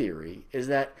my theory is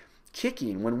that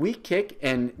kicking, when we kick,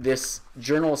 and this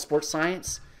Journal of Sports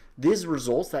Science, these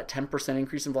results, that 10%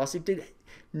 increase in velocity, did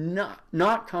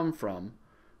not come from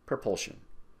propulsion.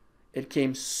 It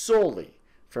came solely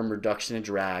from reduction in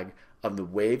drag of the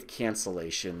wave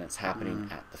cancellation that's happening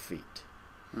at the feet.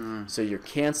 So you're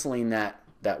canceling that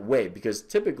wave, because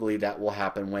typically that will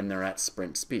happen when they're at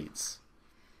sprint speeds,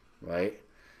 right?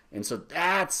 And so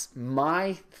that's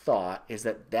my thought, is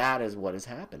that is what is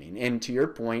happening. And to your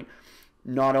point,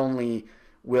 not only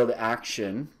will the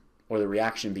action or the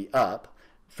reaction be up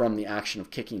from the action of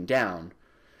kicking down,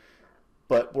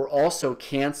 but we're also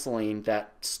canceling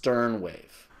that stern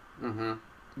wave,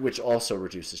 which also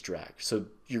reduces drag. So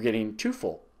you're getting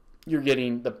twofold. You're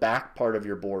getting the back part of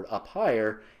your board up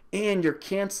higher, and you're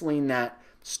canceling that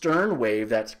stern wave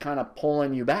that's kind of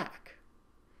pulling you back.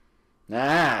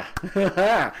 Yeah.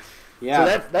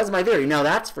 So that's my theory. Now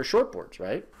that's for shortboards,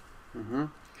 right?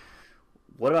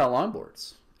 What about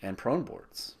longboards and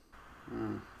proneboards?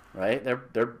 Right?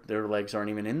 Their legs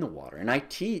aren't even in the water, and I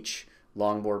teach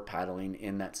longboard paddling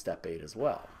in that step 8 as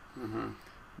well.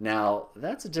 Now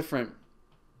that's a different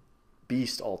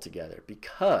beast altogether,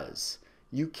 because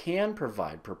you can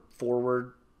provide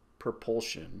forward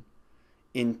propulsion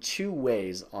in 2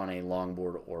 ways on a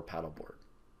longboard or paddleboard.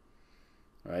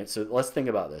 All right, so let's think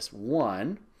about this.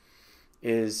 One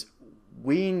is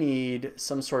we need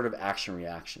some sort of action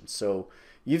reaction. So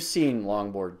you've seen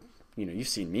longboard, you've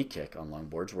seen me kick on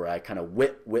longboards where I kind of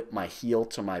whip my heel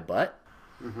to my butt.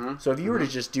 So if you were to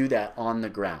just do that on the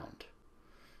ground,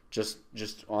 just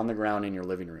on the ground in your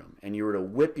living room, and you were to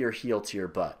whip your heel to your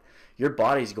butt, your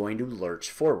body's going to lurch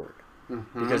forward,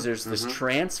 because there's this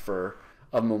transfer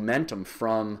of momentum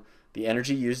from the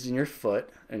energy used in your foot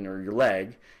and or your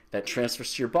leg that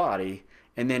transfers to your body,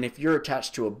 And then if you're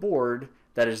attached to a board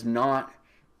that is not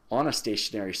on a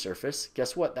stationary surface,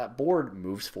 guess what? That board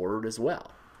moves forward as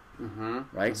well.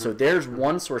 Right? So there's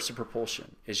one source of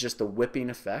propulsion. It's just the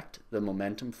whipping effect, the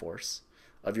momentum force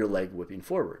of your leg whipping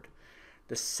forward.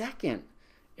 The second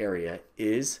area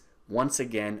is, once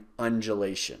again,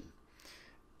 undulation.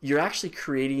 You're actually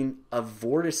creating a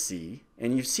vortice,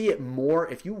 and you see it more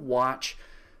if you watch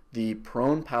the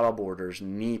prone paddleboarders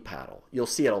knee paddle. You'll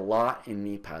see it a lot in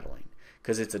knee paddling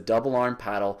because it's a double arm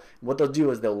paddle. What they'll do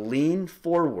is they'll lean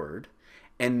forward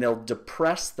and they'll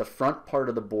depress the front part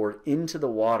of the board into the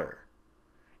water,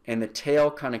 and the tail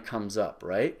kind of comes up,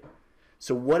 right?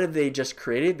 So what have they just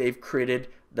created? They've created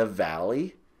the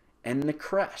valley and the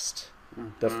crest.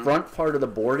 The front part of the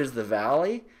board is the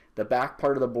valley, the back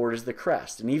part of the board is the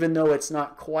crest. And even though it's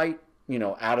not quite,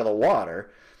 out of the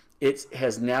water, it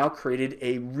has now created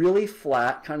a really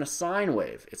flat kind of sine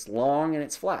wave. It's long and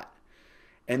it's flat.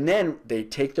 And then they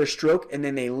take their stroke and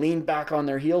then they lean back on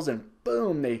their heels and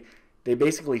boom, they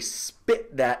basically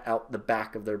spit that out the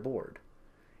back of their board.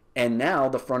 And now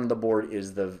the front of the board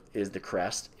is the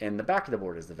crest and the back of the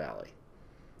board is the valley.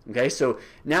 Okay, so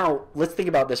now let's think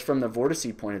about this from the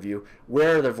vortice point of view.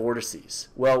 Where are the vortices?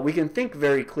 Well, we can think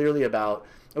very clearly about,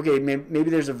 okay, maybe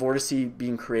there's a vortice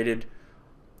being created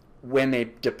when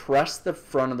they depress the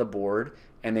front of the board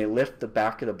and they lift the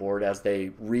back of the board as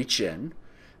they reach in.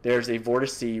 There's a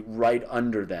vortice right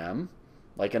under them,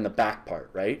 like in the back part,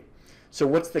 right? So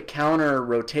what's the counter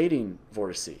rotating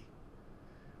vortice?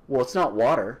 Well, it's not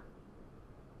water.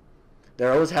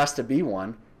 There always has to be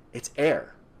one. It's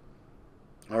air.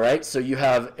 All right, so you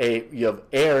have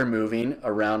air moving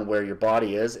around where your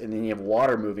body is, and then you have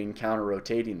water moving,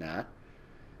 counter-rotating that.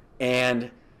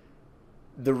 And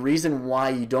the reason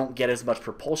why you don't get as much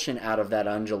propulsion out of that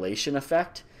undulation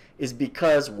effect is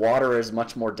because water is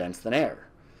much more dense than air.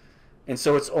 And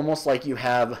so it's almost like you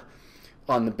have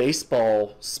on the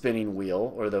baseball spinning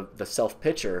wheel or the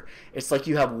self-pitcher, it's like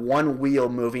you have one wheel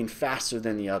moving faster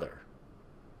than the other.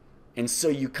 And so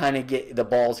you kind of get, the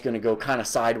ball's going to go kind of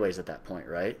sideways at that point,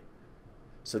 right?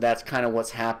 So that's kind of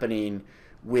what's happening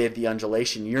with the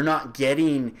undulation. You're not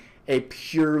getting a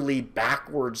purely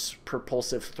backwards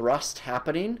propulsive thrust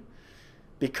happening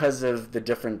because of the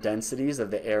different densities of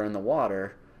the air and the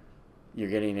water. You're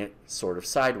getting it sort of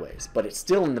sideways, but it's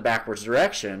still in the backwards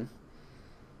direction,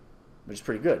 which is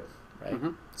pretty good, right?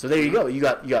 So there you go. You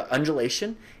got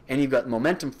undulation and you've got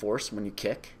momentum force when you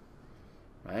kick,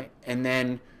 right? And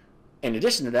then in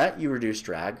addition to that, you reduce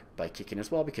drag by kicking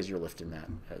as well because you're lifting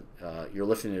you're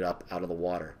lifting it up out of the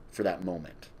water for that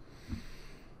moment.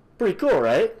 Pretty cool,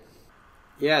 right?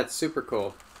 Yeah, it's super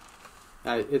cool.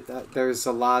 There's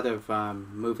a lot of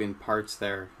moving parts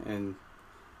there, and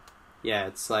yeah,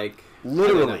 it's like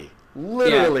literally.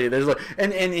 Yeah. There's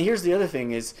and here's the other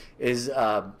thing is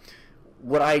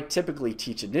what I typically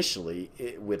teach initially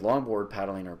with longboard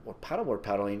paddling or paddleboard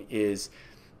paddling is.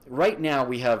 Right now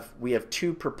we have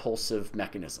two propulsive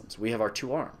mechanisms. We have our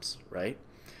two arms, right?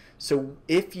 So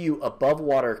if you above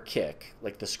water kick,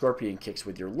 like the scorpion kicks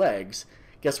with your legs,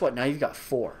 guess what? Now you've got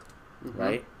four,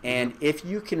 right? And if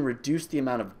you can reduce the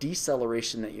amount of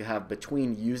deceleration that you have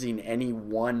between using any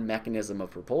one mechanism of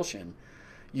propulsion,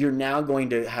 you're now going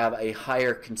to have a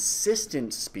higher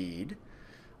consistent speed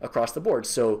across the board.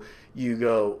 So you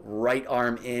go right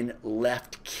arm in,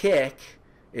 left kick,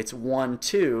 it's 1,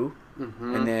 2,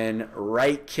 and then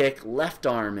right kick, left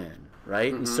arm in,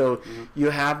 right? And so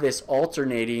you have this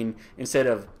alternating instead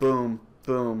of boom,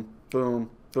 boom,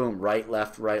 boom, boom, right,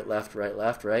 left, right, left, right,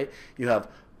 left, right? You have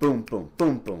boom, boom,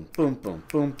 boom, boom, boom, boom,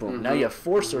 boom, boom. Now you have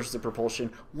four sources of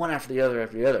propulsion, one after the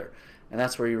other. And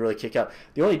that's where you really kick out.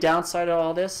 The only downside of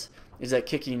all this is that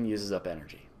kicking uses up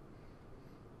energy,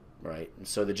 right? And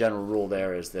so the general rule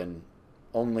there is then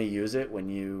only use it when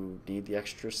you need the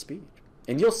extra speed.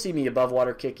 And you'll see me above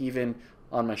water kick even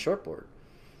on my shortboard.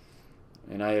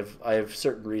 And I have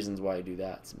certain reasons why I do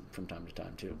that from time to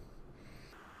time too.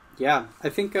 Yeah, I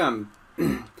think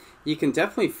you can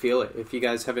definitely feel it if you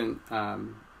guys haven't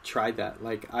tried that.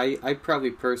 Like I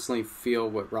probably personally feel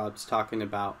what Rob's talking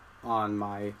about on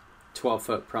my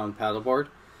 12-foot prone paddleboard.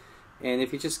 And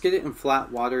if you just get it in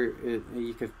flat water,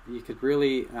 you could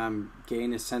really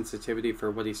gain a sensitivity for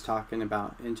what he's talking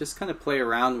about, and just kind of play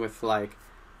around with like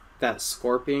that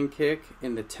scorpion kick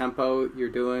in the tempo you're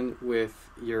doing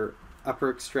with your upper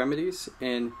extremities.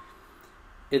 And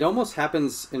it almost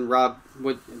happens, and Rob,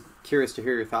 curious to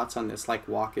hear your thoughts on this, like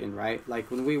walking, right?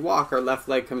 Like when we walk, our left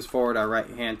leg comes forward, our right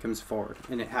hand comes forward,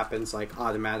 and it happens like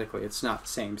automatically. It's not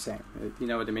same. You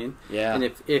know what I mean? Yeah. And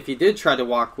if you did try to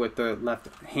walk with the left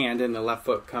hand and the left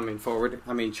foot coming forward,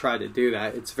 I mean, try to do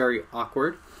that. It's very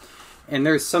awkward. And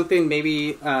there's something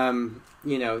maybe,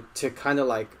 you know, to kind of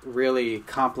like really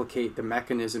complicate the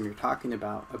mechanism you're talking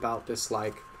about this,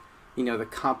 like, you know, the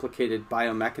complicated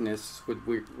biomechanists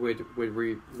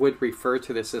would refer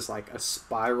to this as like a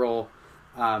spiral,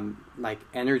 like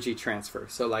energy transfer.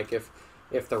 So like if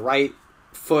the right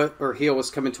foot or heel was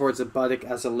coming towards the buttock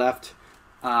as the left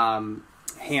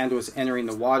hand was entering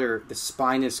the water, the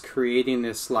spine is creating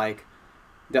this, like,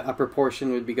 the upper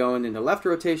portion would be going in the left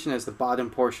rotation as the bottom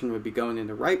portion would be going in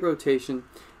the right rotation.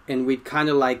 And we'd kind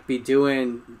of like be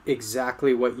doing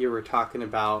exactly what you were talking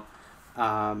about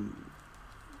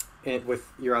with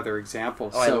your other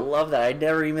examples. Oh, so, I love that. I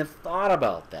never even thought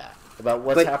about that, about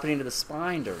what's happening to the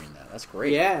spine during that. That's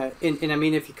great. Yeah, and I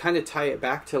mean, if you kind of tie it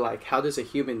back to, like, how does a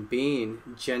human being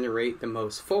generate the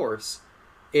most force,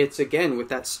 it's, again, with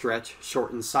that stretch,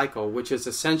 shorten cycle, which is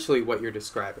essentially what you're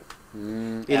describing.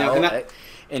 You know,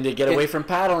 and to get away from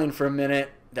paddling for a minute,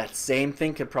 that same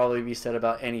thing could probably be said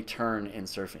about any turn in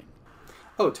surfing.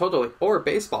 Oh, totally. Or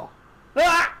baseball.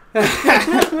 Ah!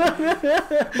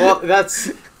 Well,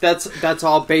 that's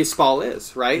all baseball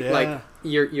is, right? Yeah. Like,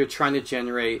 you're trying to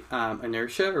generate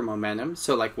inertia or momentum.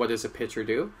 So, like, what does a pitcher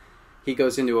do? He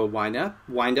goes into a wind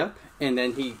up, and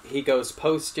then he goes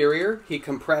posterior. He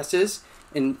compresses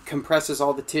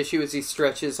all the tissue as he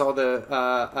stretches all the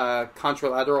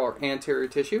contralateral or anterior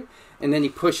tissue, and then he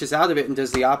pushes out of it and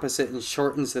does the opposite and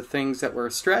shortens the things that were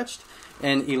stretched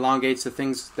and elongates the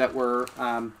things that were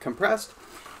compressed.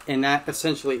 And that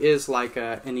essentially is like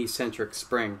an eccentric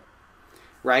spring,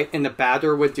 right? And the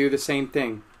batter would do the same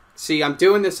thing. See, I'm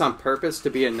doing this on purpose to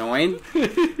be annoying,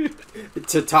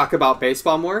 to talk about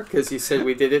baseball more, because you said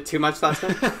we did it too much last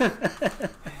time.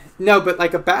 No, but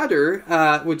like a batter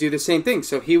would do the same thing.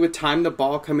 So he would time the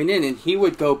ball coming in, and he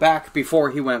would go back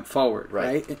before he went forward,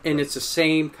 right? And it's the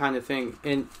same kind of thing.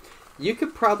 And you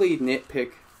could probably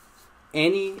nitpick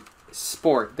any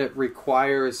sport that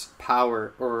requires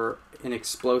power or an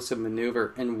explosive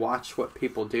maneuver and watch what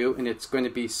people do, and it's going to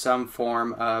be some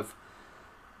form of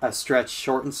a stretch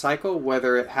shorten cycle,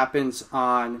 whether it happens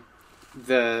on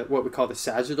what we call the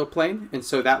sagittal plane, and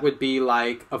so that would be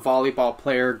like a volleyball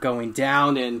player going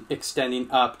down and extending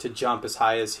up to jump as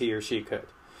high as he or she could,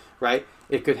 right?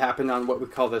 It could happen on what we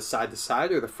call the side to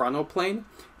side or the frontal plane,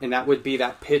 and that would be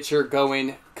that pitcher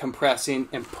going, compressing,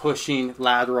 and pushing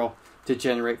lateral to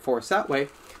generate force that way.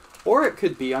 Or it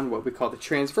could be on what we call the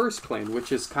transverse plane,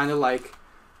 which is kind of like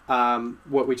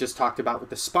what we just talked about with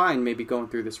the spine, maybe going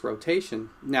through this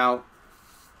rotation. Now,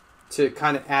 to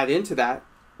kind of add into that,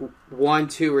 1,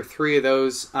 2, or 3 of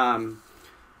those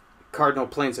cardinal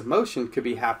planes of motion could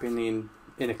be happening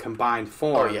in a combined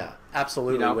form. Oh, yeah,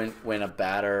 absolutely. You know? When a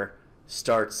batter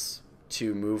starts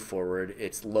to move forward,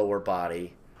 it's lower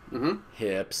body,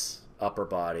 hips, upper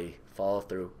body, follow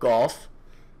through. Golf.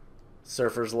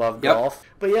 Surfers love golf.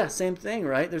 But yeah, same thing,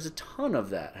 right? There's a ton of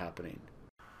that happening.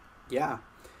 Yeah.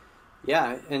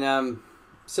 Yeah, and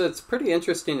so it's pretty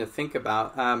interesting to think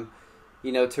about.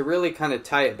 You know, to really kind of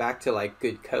tie it back to like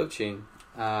good coaching,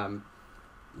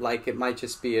 like it might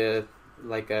just be a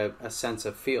sense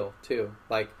of feel too.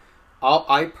 Like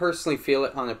I personally feel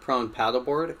it on a prone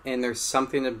paddleboard, and there's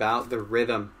something about the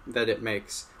rhythm that it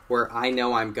makes where I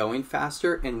know I'm going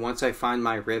faster, and once I find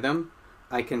my rhythm,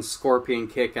 I can scorpion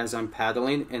kick as I'm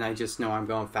paddling, and I just know I'm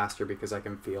going faster because I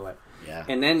can feel it. Yeah.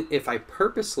 And then if I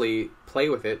purposely play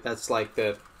with it, that's like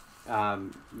the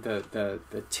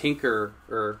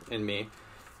tinkerer in me,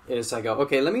 is I go,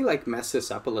 okay, let me like mess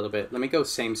this up a little bit. Let me go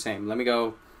same. Let me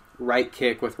go right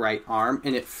kick with right arm,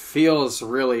 and it feels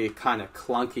really kind of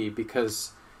clunky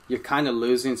because you're kind of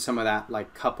losing some of that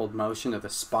like coupled motion of the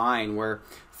spine where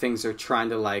things are trying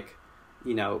to like,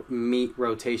 you know, meet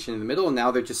rotation in the middle, and now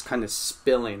they're just kind of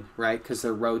spilling, right? Because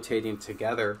they're rotating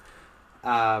together.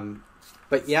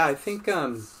 But yeah, I think,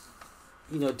 you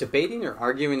know, debating or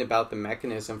arguing about the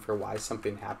mechanism for why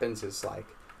something happens is like,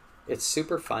 it's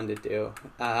super fun to do.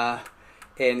 And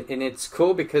it's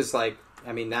cool because like,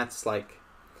 I mean, that's like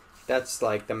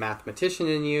the mathematician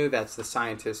in you, that's the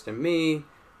scientist in me,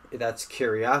 that's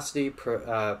curiosity,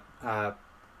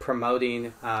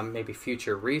 promoting maybe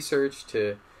future research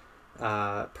to,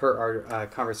 per our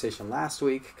conversation last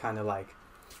week, kind of like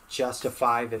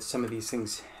justify that some of these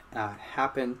things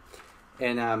happen.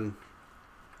 And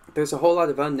there's a whole lot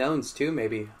of unknowns too,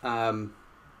 maybe.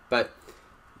 But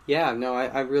yeah, no,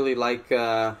 I really like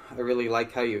how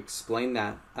you explain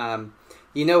that.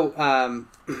 You know,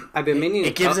 I've been meaning.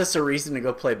 It gives us a reason to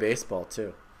go play baseball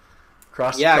too.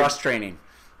 Cross training.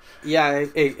 Yeah,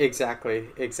 exactly.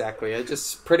 I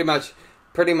just pretty much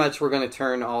we're going to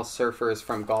turn all surfers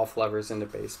from golf lovers into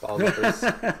baseball lovers.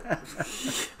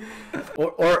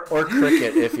 or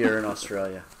cricket if you're in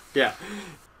Australia. Yeah.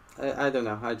 I don't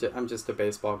know. I'm just a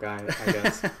baseball guy, I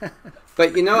guess.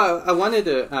 But, I wanted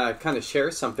to kind of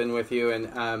share something with you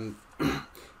and,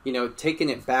 taking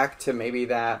it back to maybe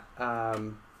that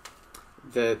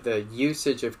the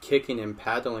usage of kicking and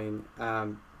paddling.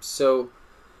 So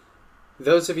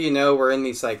those of you know we're in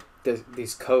these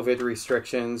these COVID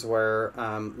restrictions where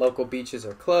local beaches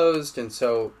are closed. And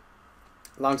so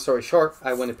long story short,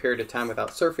 I went a period of time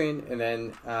without surfing and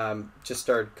then just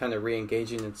started kind of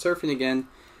re-engaging in surfing again.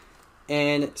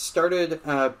 And started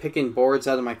picking boards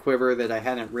out of my quiver that I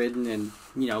hadn't ridden in,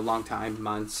 a long time,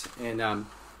 months.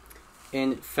 And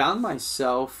found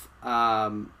myself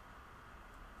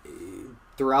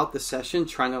throughout the session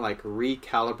trying to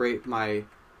recalibrate my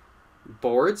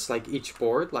boards, each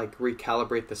board,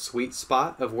 recalibrate the sweet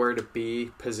spot of where to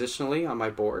be positionally on my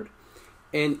board.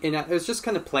 And I was just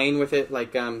kind of playing with it.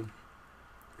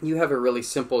 You have a really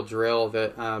simple drill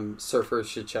that surfers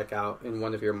should check out in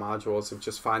one of your modules of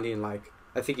just finding, I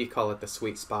think you call it the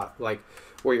sweet spot,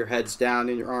 where your head's down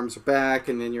and your arms are back,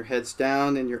 and then your head's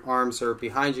down and your arms are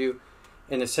behind you.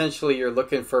 And essentially you're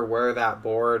looking for where that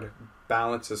board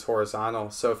balances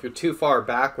horizontal. So if you're too far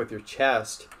back with your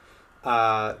chest,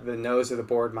 the nose of the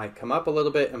board might come up a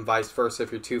little bit, and vice versa.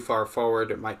 If you're too far forward,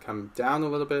 it might come down a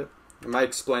little bit. Am I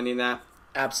explaining that?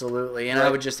 Absolutely. And I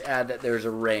would just add that there's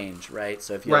a range, right?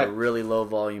 So if you have a really low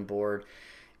volume board,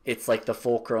 it's like the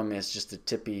fulcrum is just the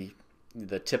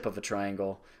tip of a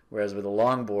triangle. Whereas with a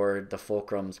longboard, the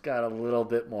fulcrum's got a little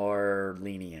bit more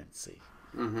leniency,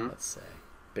 let's say.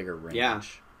 Bigger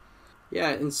range. Yeah.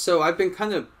 And so I've been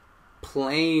kind of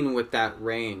playing with that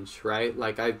range, right?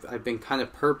 I've been kind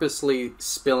of purposely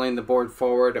spilling the board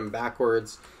forward and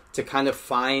backwards to kind of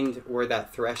find where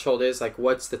that threshold is.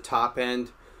 What's the top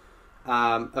end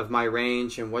of my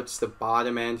range and what's the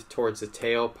bottom end towards the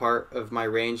tail part of my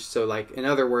range. So in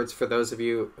other words, for those of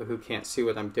you who can't see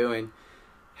what I'm doing,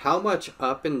 how much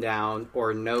up and down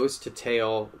or nose to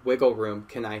tail wiggle room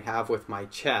can I have with my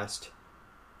chest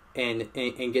and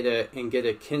get a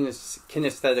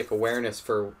kinesthetic awareness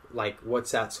for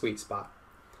what's that sweet spot?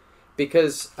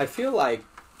 Because I feel like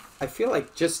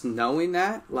just knowing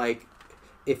that,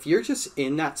 if you're just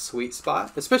in that sweet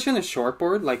spot, especially on a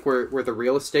shortboard, where the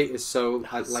real estate is so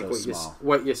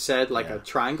what you said, a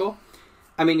triangle.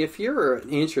 I mean, if you're an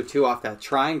inch or two off that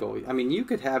triangle, I mean, you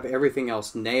could have everything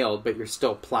else nailed, but you're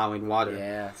still plowing water.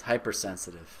 Yeah, it's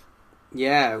hypersensitive.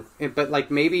 Yeah,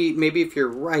 but maybe if you're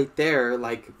right there,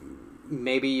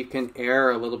 maybe you can err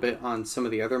a little bit on some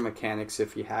of the other mechanics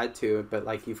if you had to,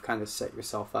 but you've kind of set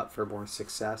yourself up for more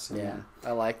success.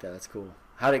 I like that. That's cool.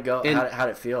 How'd it go? How'd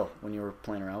it feel when you were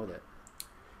playing around with it?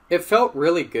 It felt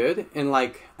really good, and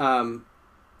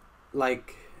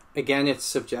again, it's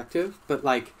subjective, but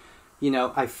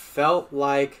I felt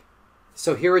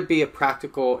so here would be a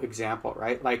practical example,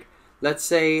 right? Let's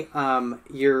say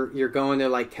you're going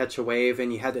to catch a wave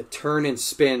and you had to turn and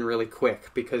spin really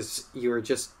quick because you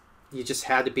just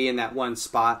had to be in that one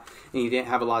spot and you didn't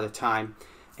have a lot of time,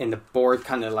 and the board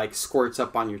kind of squirts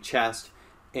up on your chest,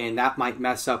 and that might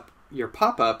mess up your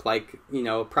pop-up.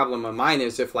 A problem of mine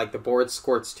is if the board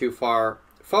squirts too far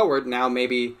forward, now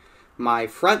maybe my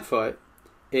front foot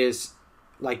is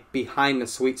behind the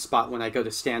sweet spot when I go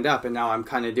to stand up, and now I'm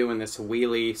kind of doing this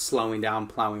wheelie, slowing down,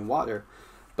 plowing water.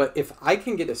 But if I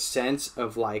can get a sense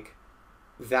of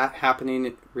that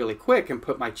happening really quick and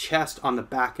put my chest on the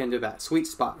back end of that sweet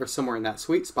spot or somewhere in that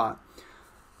sweet spot,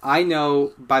 I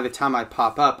know by the time I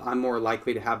pop up, I'm more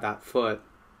likely to have that foot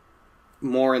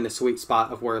more in the sweet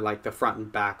spot of where the front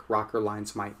and back rocker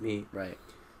lines might meet. Right.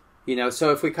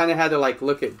 So if we kind of had to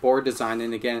look at board design,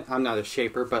 and again, I'm not a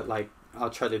shaper, but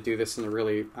I'll try to do this in a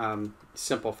really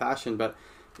simple fashion, but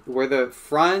where the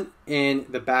front and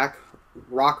the back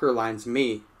rocker lines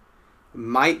meet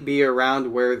might be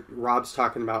around where Rob's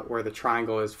talking about, where the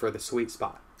triangle is for the sweet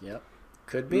spot. Yep.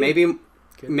 Could be.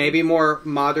 Maybe more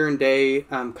modern day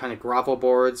kind of gravel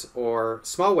boards or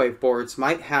small wave boards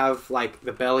might have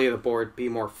the belly of the board be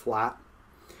more flat,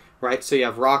 right? So you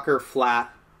have rocker,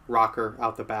 flat, rocker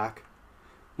out the back.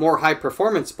 More high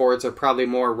performance boards are probably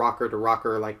more rocker to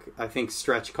rocker, I think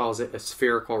Stretch calls it a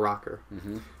spherical rocker,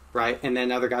 right? And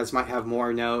then other guys might have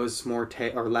more nose, more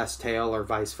tail, or less tail, or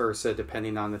vice versa,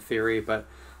 depending on the theory. But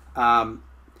kind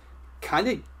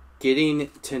of getting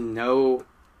to know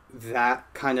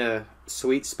that kind of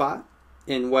sweet spot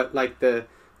in what the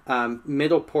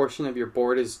middle portion of your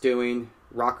board is doing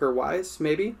rocker wise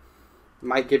maybe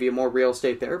might give you more real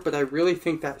estate there, but I really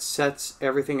think that sets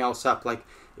everything else up.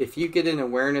 If you get an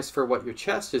awareness for what your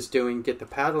chest is doing, get the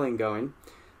paddling going,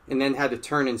 and then had to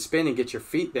turn and spin and get your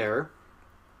feet there,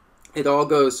 it all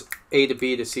goes A to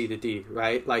B to C to D,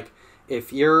 right?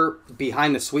 if you're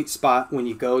behind the sweet spot when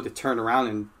you go to turn around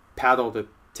and paddle to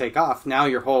take off, now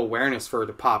your whole awareness for it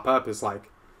to pop up is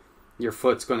like your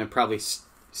foot's going to probably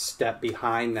step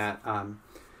behind that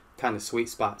kind of sweet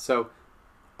spot. So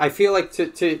I feel like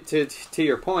to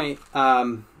your point,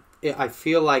 I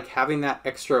feel like having that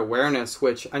extra awareness,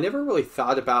 which I never really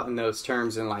thought about in those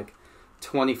terms in like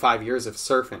 25 years of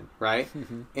surfing, right?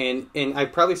 And I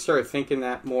probably started thinking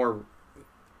that more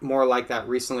like that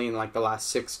recently in like the last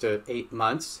 6 to 8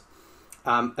 months,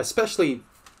 especially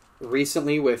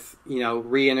recently with, you know,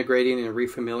 reintegrating and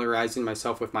refamiliarizing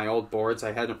myself with my old boards.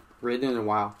 I hadn't ridden in a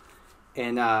while,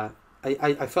 and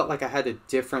I felt like I had a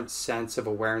different sense of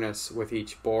awareness with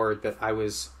each board that I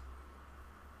was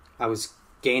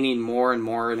gaining more and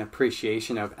more an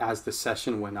appreciation of as the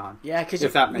session went on. Yeah, because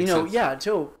if that makes sense. Yeah,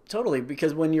 totally.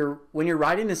 Because when you're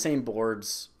riding the same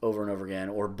boards over and over again,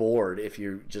 or board if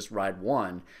you just ride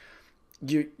one,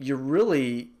 you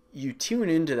tune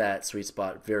into that sweet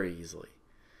spot very easily.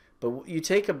 But you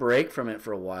take a break from it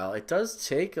for a while, it does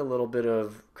take a little bit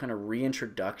of kind of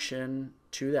reintroduction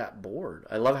to that board.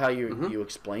 I love how you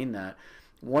explain that.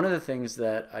 One of the things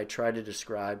that I try to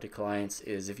describe to clients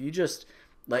is if you just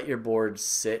let your board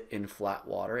sit in flat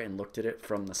water and looked at it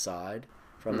from the side,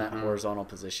 from that horizontal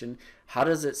position, how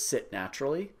does it sit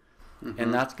naturally?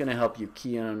 And that's going to help you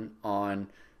key in on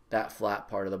that flat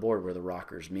part of the board where the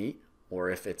rockers meet,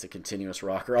 or if it's a continuous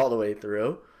rocker all the way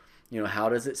through. You know, how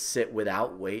does it sit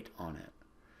without weight on it?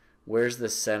 Where's the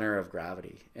center of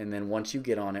gravity? And then once you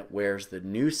get on it, where's the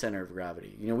new center of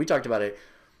gravity? You know, we talked about it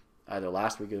either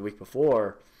last week or the week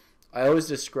before. I always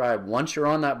describe, once you're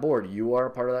on that board, you are a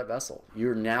part of that vessel.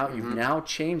 You've now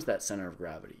changed that center of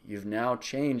gravity. You've now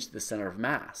changed the center of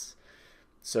mass.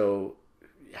 So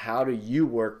how do you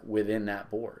work within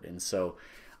that board? And so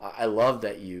I love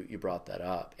that you brought that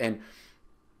up. And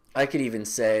I could even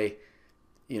say,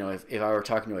 you know, if I were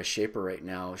talking to a shaper right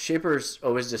now, shapers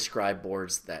always describe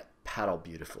boards that paddle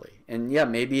beautifully. And yeah,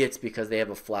 maybe it's because they have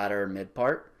a flatter mid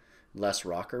part, less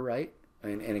rocker, right?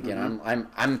 And again,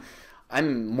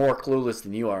 I'm more clueless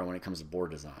than you are when it comes to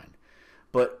board design.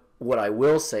 But what I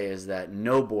will say is that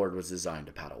no board was designed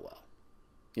to paddle well.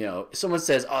 You know, if someone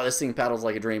says, "Oh, this thing paddles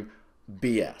like a dream,"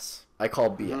 BS. I call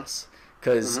BS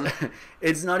because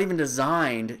it's not even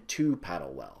designed to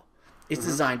paddle well. It's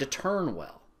designed to turn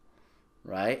well.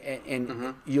 Right?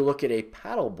 And you look at a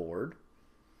paddle board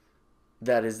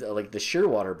that is like the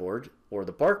shearwater board or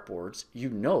the bark boards, you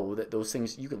know that those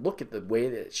things, you can look at the way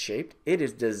that it's shaped. It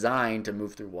is designed to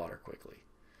move through water quickly.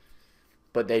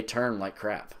 But they turn like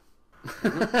crap.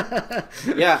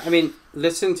 Yeah, I mean,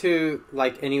 listen to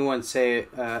like anyone say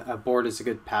a board is a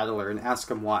good paddler and ask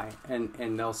them why.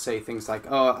 And they'll say things like,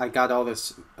 "Oh, I got all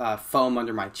this foam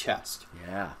under my chest."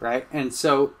 Yeah. Right? And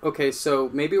so, okay, so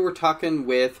maybe we're talking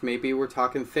width, maybe we're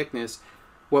talking thickness.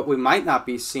 What we might not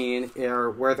be seeing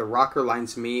are where the rocker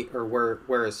lines meet or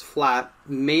where it's flat.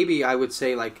 Maybe I would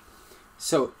say like,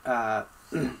 so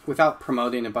without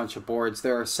promoting a bunch of boards,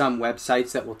 there are some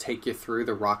websites that will take you through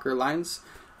the rocker lines.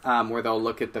 Where they'll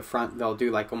look at the front, they'll do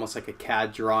like almost like a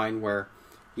CAD drawing where,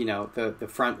 you know, the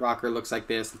front rocker looks like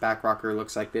this, the back rocker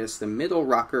looks like this, the middle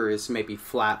rocker is maybe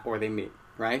flat or they meet,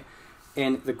 right?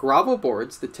 And the gravel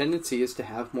boards, the tendency is to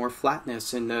have more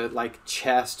flatness in the like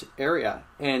chest area.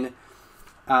 And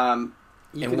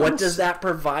what does that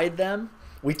provide them?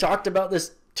 We talked about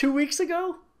this 2 weeks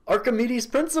ago. Archimedes'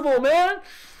 principle, man.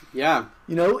 Yeah.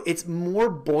 You know, it's more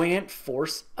buoyant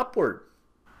force upward.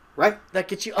 Right. That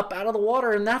gets you up out of the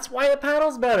water, and that's why it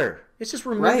paddles better. It's just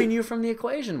removing you from the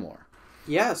equation more.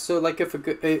 Yeah, so like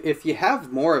if you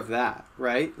have more of that,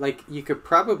 right? Like you could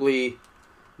probably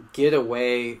get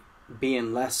away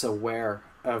being less aware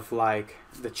of like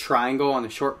the triangle on a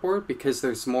shortboard because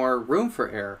there's more room for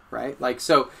error, right? Like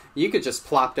so you could just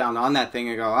plop down on that thing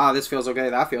and go, "Oh, this feels okay,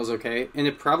 that feels okay," and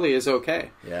it probably is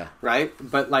okay. Yeah. Right?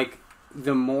 But like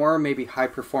the more maybe high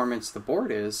performance the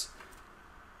board is,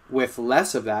 with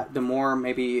less of that, the more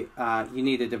maybe you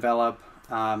need to develop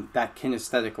that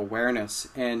kinesthetic awareness.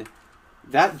 And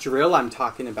that drill I'm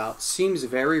talking about seems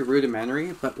very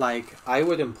rudimentary, but like I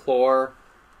would implore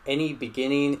any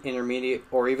beginning, intermediate,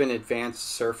 or even advanced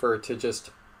surfer to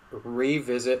just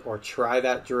revisit or try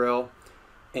that drill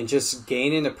and just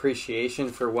gain an appreciation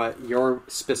for what your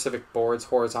specific board's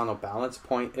horizontal balance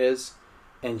point is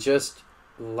and just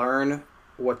learn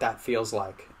what that feels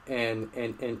like and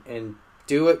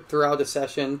do it throughout a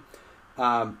session,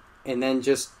 and then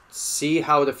just see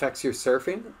how it affects your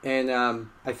surfing. And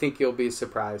I think you'll be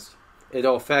surprised.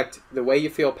 It'll affect the way you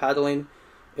feel paddling.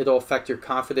 It'll affect your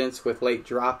confidence with late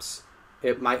drops.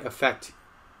 It might affect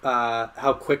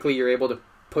how quickly you're able to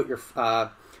put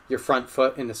your front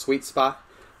foot in the sweet spot.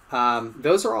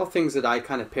 Those are all things that I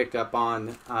kind of picked up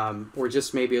on, or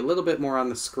just maybe a little bit more on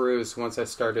the screws once I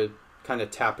started kind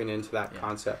of tapping into that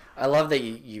concept. I love that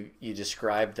you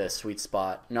described the sweet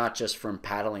spot, not just from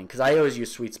paddling, because I always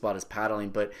use sweet spot as paddling,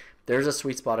 but there's a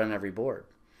sweet spot on every board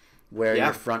where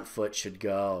your front foot should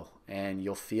go, and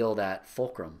you'll feel that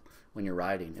fulcrum when you're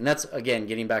riding. And that's, again,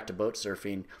 getting back to boat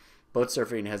surfing. Boat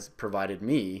surfing has provided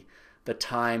me the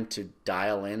time to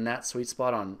dial in that sweet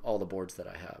spot on all the boards that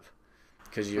I have,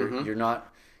 because you're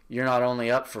not only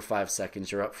up for 5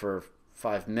 seconds, you're up for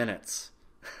 5 minutes.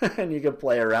 And you can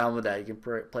play around with that. You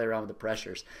can play around with the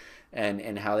pressures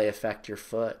and how they affect your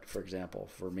foot, for example,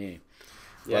 for me.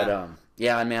 Yeah. But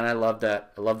yeah, man, I love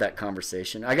that. I love that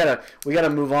conversation. We gotta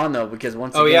move on though, because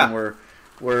once again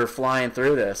we're flying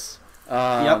through this.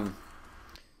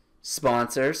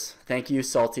 Sponsors, thank you,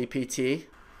 Salty PT.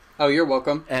 Oh, you're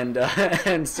welcome. And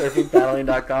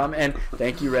surfingpaddling.com, and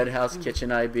thank you, Red House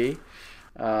Kitchen IB,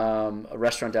 a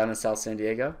restaurant down in South San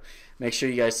Diego. Make sure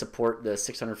you guys support the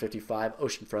 655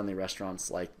 ocean-friendly restaurants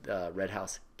like Red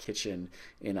House Kitchen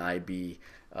in IB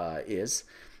is.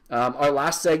 Our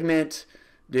last segment,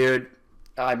 dude,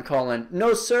 I'm calling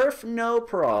No Surf, No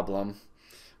Problem.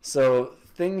 So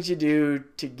things you do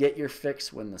to get your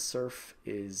fix when the surf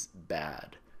is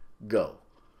bad. Go.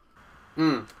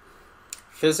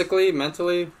 Physically,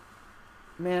 mentally?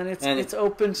 Man, it's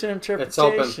open to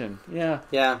interpretation. It's open.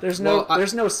 Yeah. There's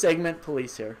no segment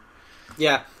police here.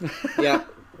 Yeah.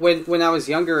 When I was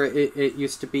younger, it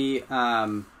used to be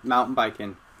mountain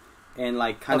biking, and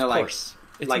like kind of like it's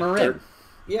like marin.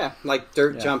 Dirt, like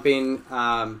dirt jumping,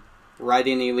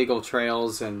 riding illegal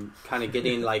trails, and kind of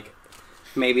getting like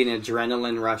maybe an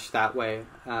adrenaline rush that way.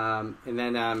 And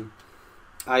then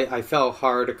I fell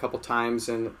hard a couple times,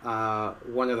 and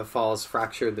one of the falls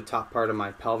fractured the top part of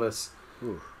my pelvis.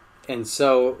 Ooh. And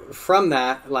so from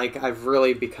that, like, I've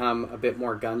really become a bit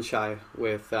more gun shy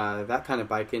with that kind of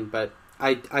biking. But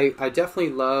I definitely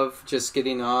love just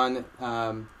getting on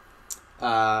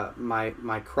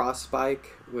my cross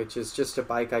bike, which is just a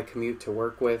bike I commute to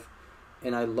work with.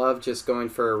 And I love just going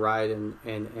for a ride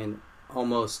and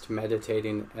almost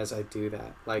meditating as I do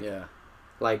that.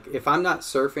 Like if I'm not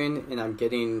surfing and I'm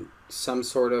getting some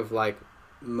sort of like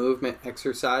movement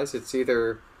exercise, it's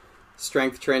either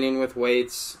strength training with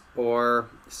weights or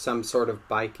some sort of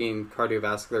biking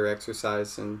cardiovascular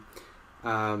exercise. And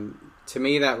to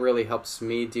me, that really helps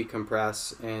me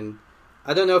decompress. And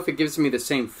I don't know if it gives me the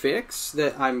same fix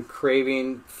that I'm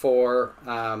craving for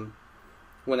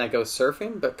when I go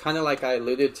surfing, but kind of like I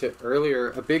alluded to earlier,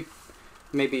 a big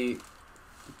maybe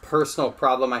personal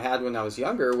problem I had when I was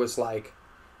younger was like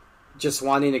just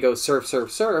wanting to go surf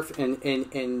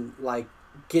and like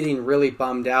getting really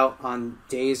bummed out on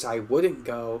days I wouldn't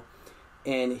go,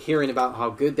 and hearing about how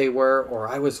good they were, or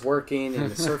I was working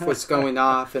and the surf was going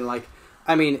off, and like,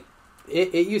 I mean,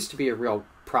 it used to be a real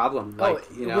problem. Like,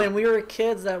 when we were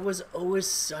kids, that was always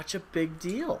such a big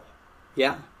deal.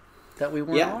 Yeah. That we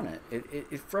weren't on it.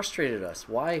 It frustrated us.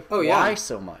 Why? Oh, yeah. Why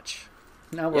so much?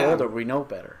 Now we're older, we know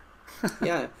better.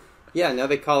 Yeah. Now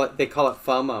they call it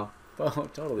FOMO. Oh,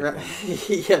 totally. Right.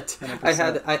 Yeah, I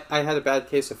had a bad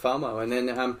case of FOMO, and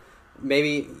then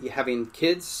maybe having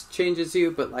kids changes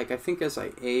you, but like I think as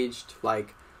I aged,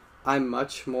 like I'm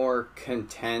much more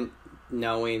content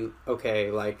knowing,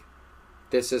 okay, like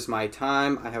this is my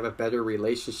time. I have a better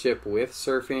relationship with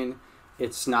surfing.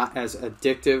 It's not as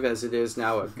addictive as it is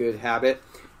now, a good habit.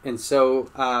 And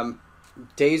so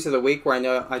days of the week where I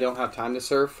know I don't have time to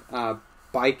surf,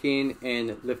 biking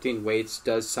and lifting weights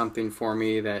does something for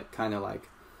me that kind of like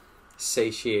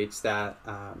satiates that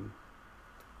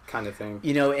kind of thing.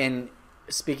 And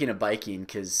speaking of biking,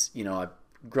 because,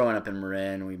 growing up in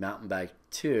Marin, we mountain biked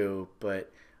too,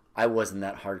 but I wasn't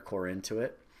that hardcore into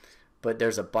it. But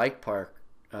there's a bike park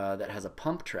that has a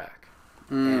pump track.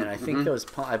 And I think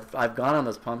I've gone on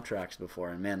those pump tracks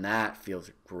before, and man, that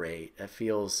feels great. That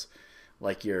feels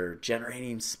like you're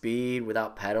generating speed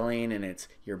without pedaling, and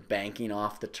you're banking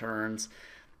off the turns.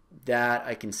 That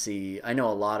I can see. I know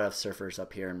a lot of surfers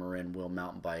up here in Marin will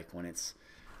mountain bike when it's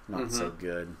not so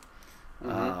good.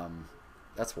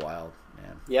 That's wild,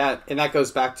 man. Yeah, and that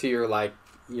goes back to your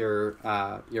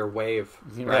wave,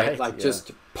 right? Like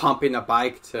just pumping a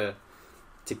bike to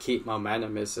keep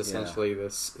momentum is essentially the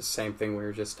same thing we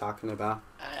were just talking about.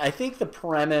 I think the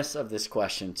premise of this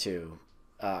question too,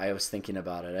 I was thinking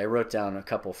about it. I wrote down a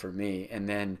couple for me, and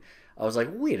then I was like,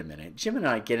 wait a minute, Jim and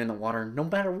I get in the water no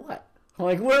matter what.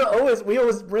 Like we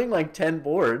always bring like 10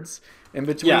 boards, and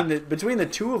between the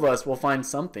two of us, we'll find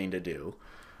something to do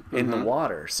in the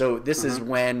water. So this is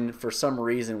when, for some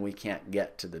reason, we can't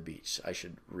get to the beach. I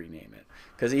should rename it,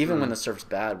 because even when the surf's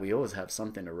bad, we always have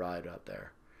something to ride out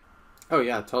there. Oh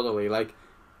yeah, totally. Like,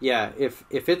 yeah, if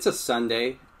it's a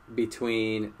Sunday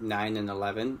between 9 and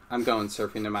 11, I'm going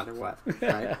surfing no matter what,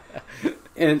 right?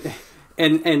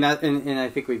 and I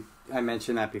think I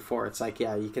mentioned that before. It's like,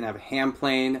 yeah, you can have a hand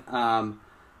plane.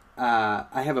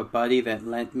 I have a buddy that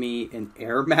lent me an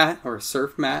air mat or a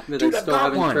surf mat that Dude, I still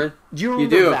haven't tried. Do you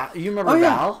remember you remember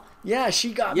Val? Yeah,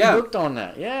 she got me hooked on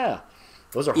that. Yeah.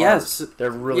 Those are hard. Yes.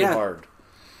 They're really hard.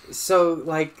 So,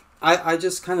 like, I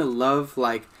just kind of love,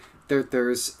 like,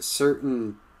 there's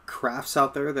certain crafts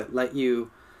out there that let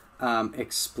you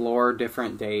explore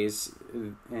different days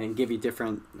and give you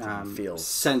different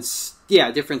feels.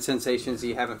 Different sensations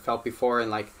you haven't felt before. And,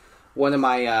 like, one of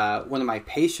my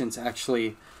patients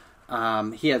actually,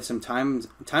 he had some time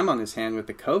on his hand with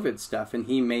the COVID stuff, and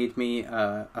he made me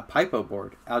a Pipo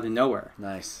board out of nowhere.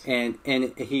 Nice. And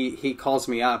he calls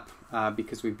me up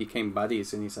because we became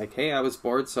buddies, and he's like, "Hey, I was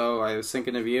bored, so I was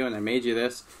thinking of you, and I made you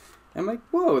this." And I'm like,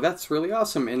 "Whoa, that's really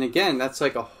awesome!" And again, that's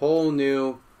like a whole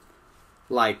new,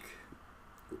 like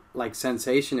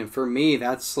sensation. And for me,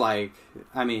 that's like,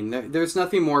 I mean, there's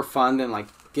nothing more fun than like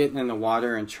getting in the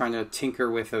water and trying to tinker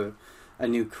with a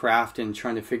new craft and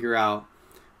trying to figure out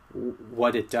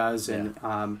what it does. And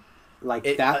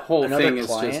that whole thing is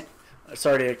just...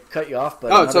 Sorry to cut you off,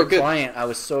 but another client I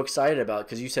was so excited about,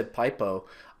 because you said Pipo.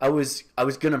 I was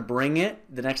going to bring it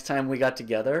the next time we got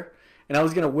together, and I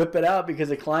was going to whip it out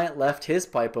because a client left his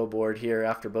Pipo board here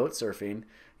after boat surfing.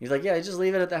 He's like, "Yeah, just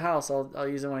leave it at the house. I'll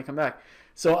use it when I come back."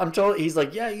 So I'm told, he's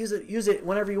like, "Yeah, use it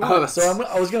whenever you want." So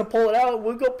I was going to pull it out.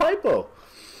 We'll go Pipo.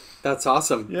 That's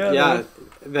awesome. Yeah.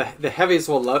 The heavies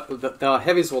will love the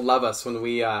heavies will love us when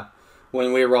we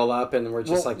roll up and we're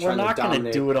just trying to dominate. We're not going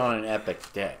to do it on an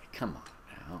epic day. Come on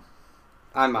now.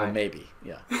 I might. Well, maybe.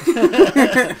 Yeah.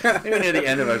 Maybe near the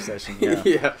end of our session.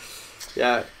 Yeah.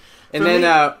 Yeah. And then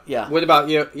what about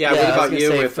you? Yeah. What about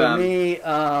you? With for me,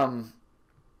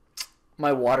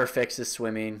 my water fix is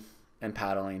swimming and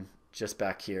paddling just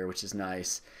back here, which is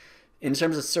nice. In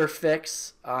terms of surf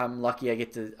fix, I'm lucky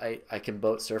I can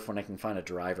boat surf when I can find a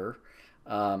driver.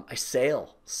 I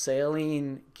sail.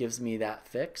 Sailing gives me that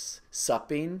fix.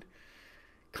 Supping,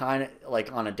 kind of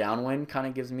like on a downwind, kind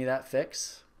of gives me that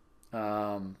fix,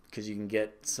 because you can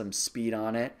get some speed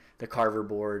on it. The Carver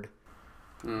board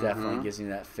definitely gives me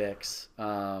that fix.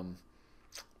 But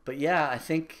yeah, I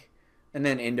think, and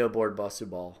then Indo board Basu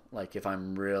ball, like if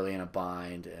I'm really in a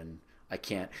bind and I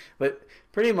can't. But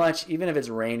pretty much, even if it's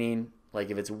raining, like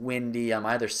if it's windy, I'm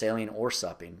either sailing or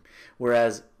supping.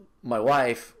 Whereas my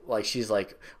wife, like, she's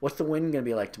like, "What's the wind going to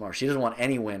be like tomorrow?" She doesn't want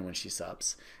any wind when she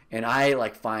sups. And I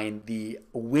like find the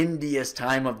windiest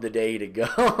time of the day to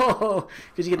go,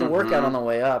 because you get the workout on the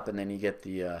way up, and then you get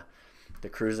the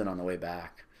cruising on the way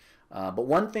back. But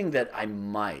one thing that I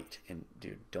might, and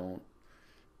dude, don't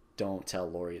tell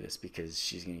Lori this, because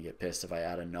she's going to get pissed if I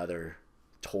add another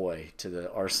toy to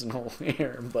the arsenal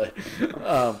here. But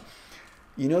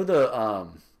you know the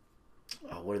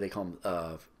what do they call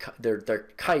them? They're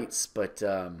kites, but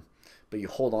you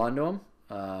hold on to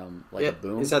them like a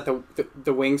boom. Is that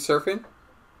the wing surfing?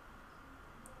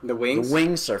 The wings? The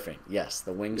wing surfing, yes,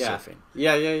 the wing surfing.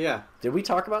 Yeah. Did we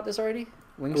talk about this already?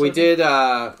 Wing surfing? We did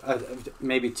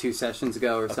maybe 2 sessions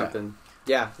ago or something.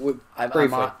 Yeah,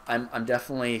 I'm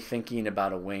definitely thinking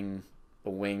about a wing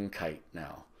kite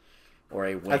now, or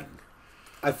a wing.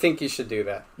 I think you should do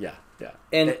that. Yeah.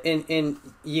 And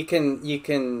you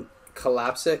can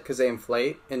collapse it because they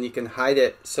inflate, and you can hide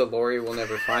it so Lori will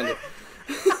never find it.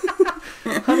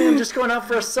 Honey, I'm just going out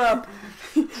for a sup.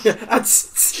 Yeah.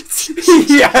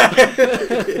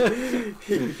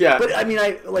 But I mean,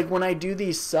 like when I do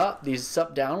these sup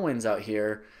downwinds out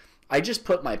here, I just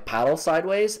put my paddle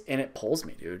sideways and it pulls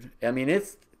me, dude. I mean,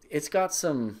 it's got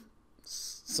some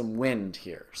wind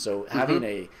here, so having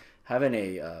a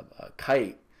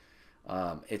kite,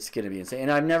 it's going to be insane.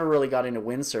 And I've never really got into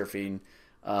windsurfing,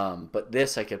 but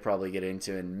this I could probably get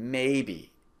into, and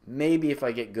maybe if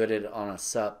I get good at it on a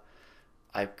sup,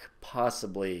 I could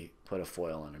possibly put a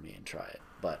foil under me and try it.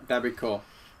 But that'd be cool.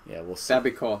 Yeah, we'll see. That'd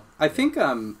be cool. I think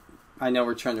I know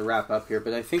we're trying to wrap up here,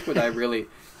 but I think what I really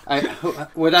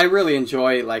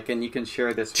enjoy, like, and you can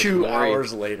share this with 2 Lori.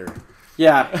 hours later.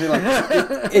 Yeah,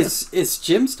 like, is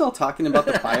Jim still talking about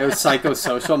the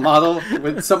biopsychosocial model?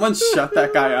 Would someone shut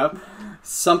that guy up?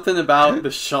 Something about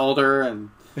the shoulder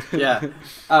and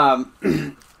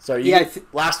So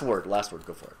last word,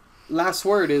 go for it. Last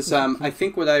word is I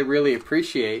think what I really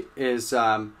appreciate is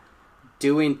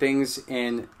doing things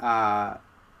in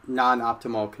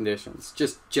non-optimal conditions,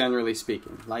 just generally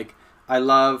speaking. Like, I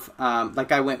love,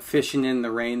 like, I went fishing in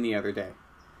the rain the other day.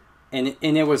 And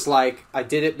it was like, I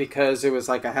did it because it was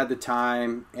like I had the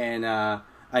time, and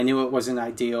I knew it wasn't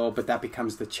ideal, but that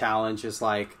becomes the challenge. Is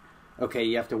like, okay,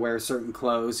 you have to wear certain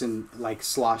clothes and like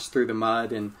slosh through the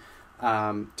mud. And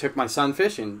took my son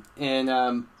fishing,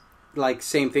 and like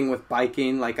same thing with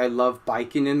biking. Like I love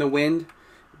biking in the wind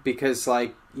because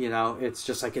like, you know, it's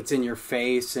just like it's in your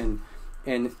face, and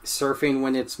surfing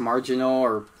when it's marginal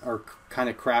or kind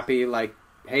of crappy. Like,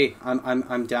 hey,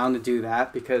 I'm down to do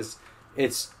that because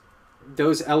it's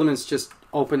those elements just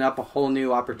open up a whole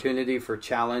new opportunity for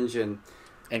challenge and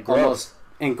growth.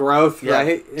 Growth, yeah.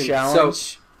 Right? And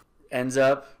challenge ends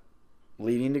up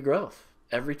leading to growth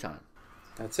every time.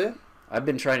 That's it. I've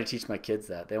been trying to teach my kids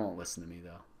that. They won't listen to me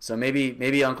though. So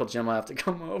maybe Uncle Jim will have to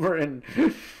come over and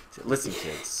say, listen,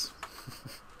 kids.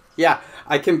 Yeah,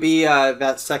 I can be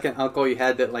that second uncle you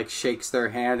had that like shakes their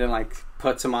hand and like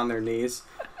puts them on their knees.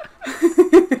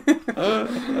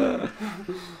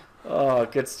 Oh,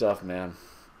 good stuff, man.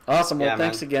 Awesome. Well,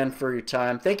 thanks man. Again for your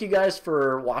time. Thank you guys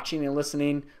for watching and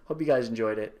listening. Hope you guys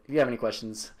enjoyed it. If you have any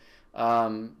questions,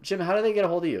 Jim, how do they get a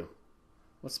hold of you?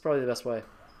 What's probably the best way?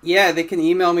 Yeah, they can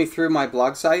email me through my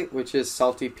blog site, which is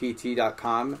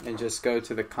saltypt.com, and just go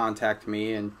to the contact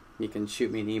me, and you can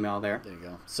shoot me an email there. There you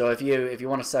go. So if you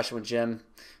want a session with Jim,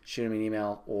 shoot him an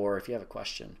email, or if you have a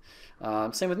question.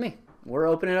 Same with me. We're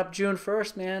opening up June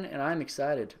 1st, man, and I'm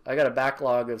excited. I got a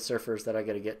backlog of surfers that I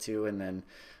got to get to, and then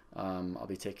I'll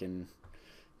be taking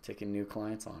new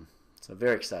clients on. So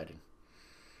very exciting.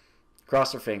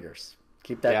 Cross our fingers.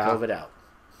 Keep that COVID out.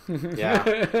 Yeah.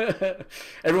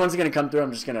 Everyone's going to come through.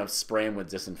 I'm just going to spray them with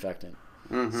disinfectant.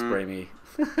 Mm-hmm. Spray me.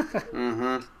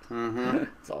 Mm-hmm. Mm-hmm.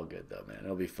 It's all good, though, man.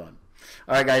 It'll be fun.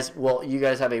 All right, guys. Well, you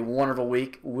guys have a wonderful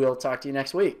week. We'll talk to you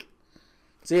next week.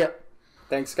 See ya.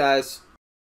 Thanks, guys.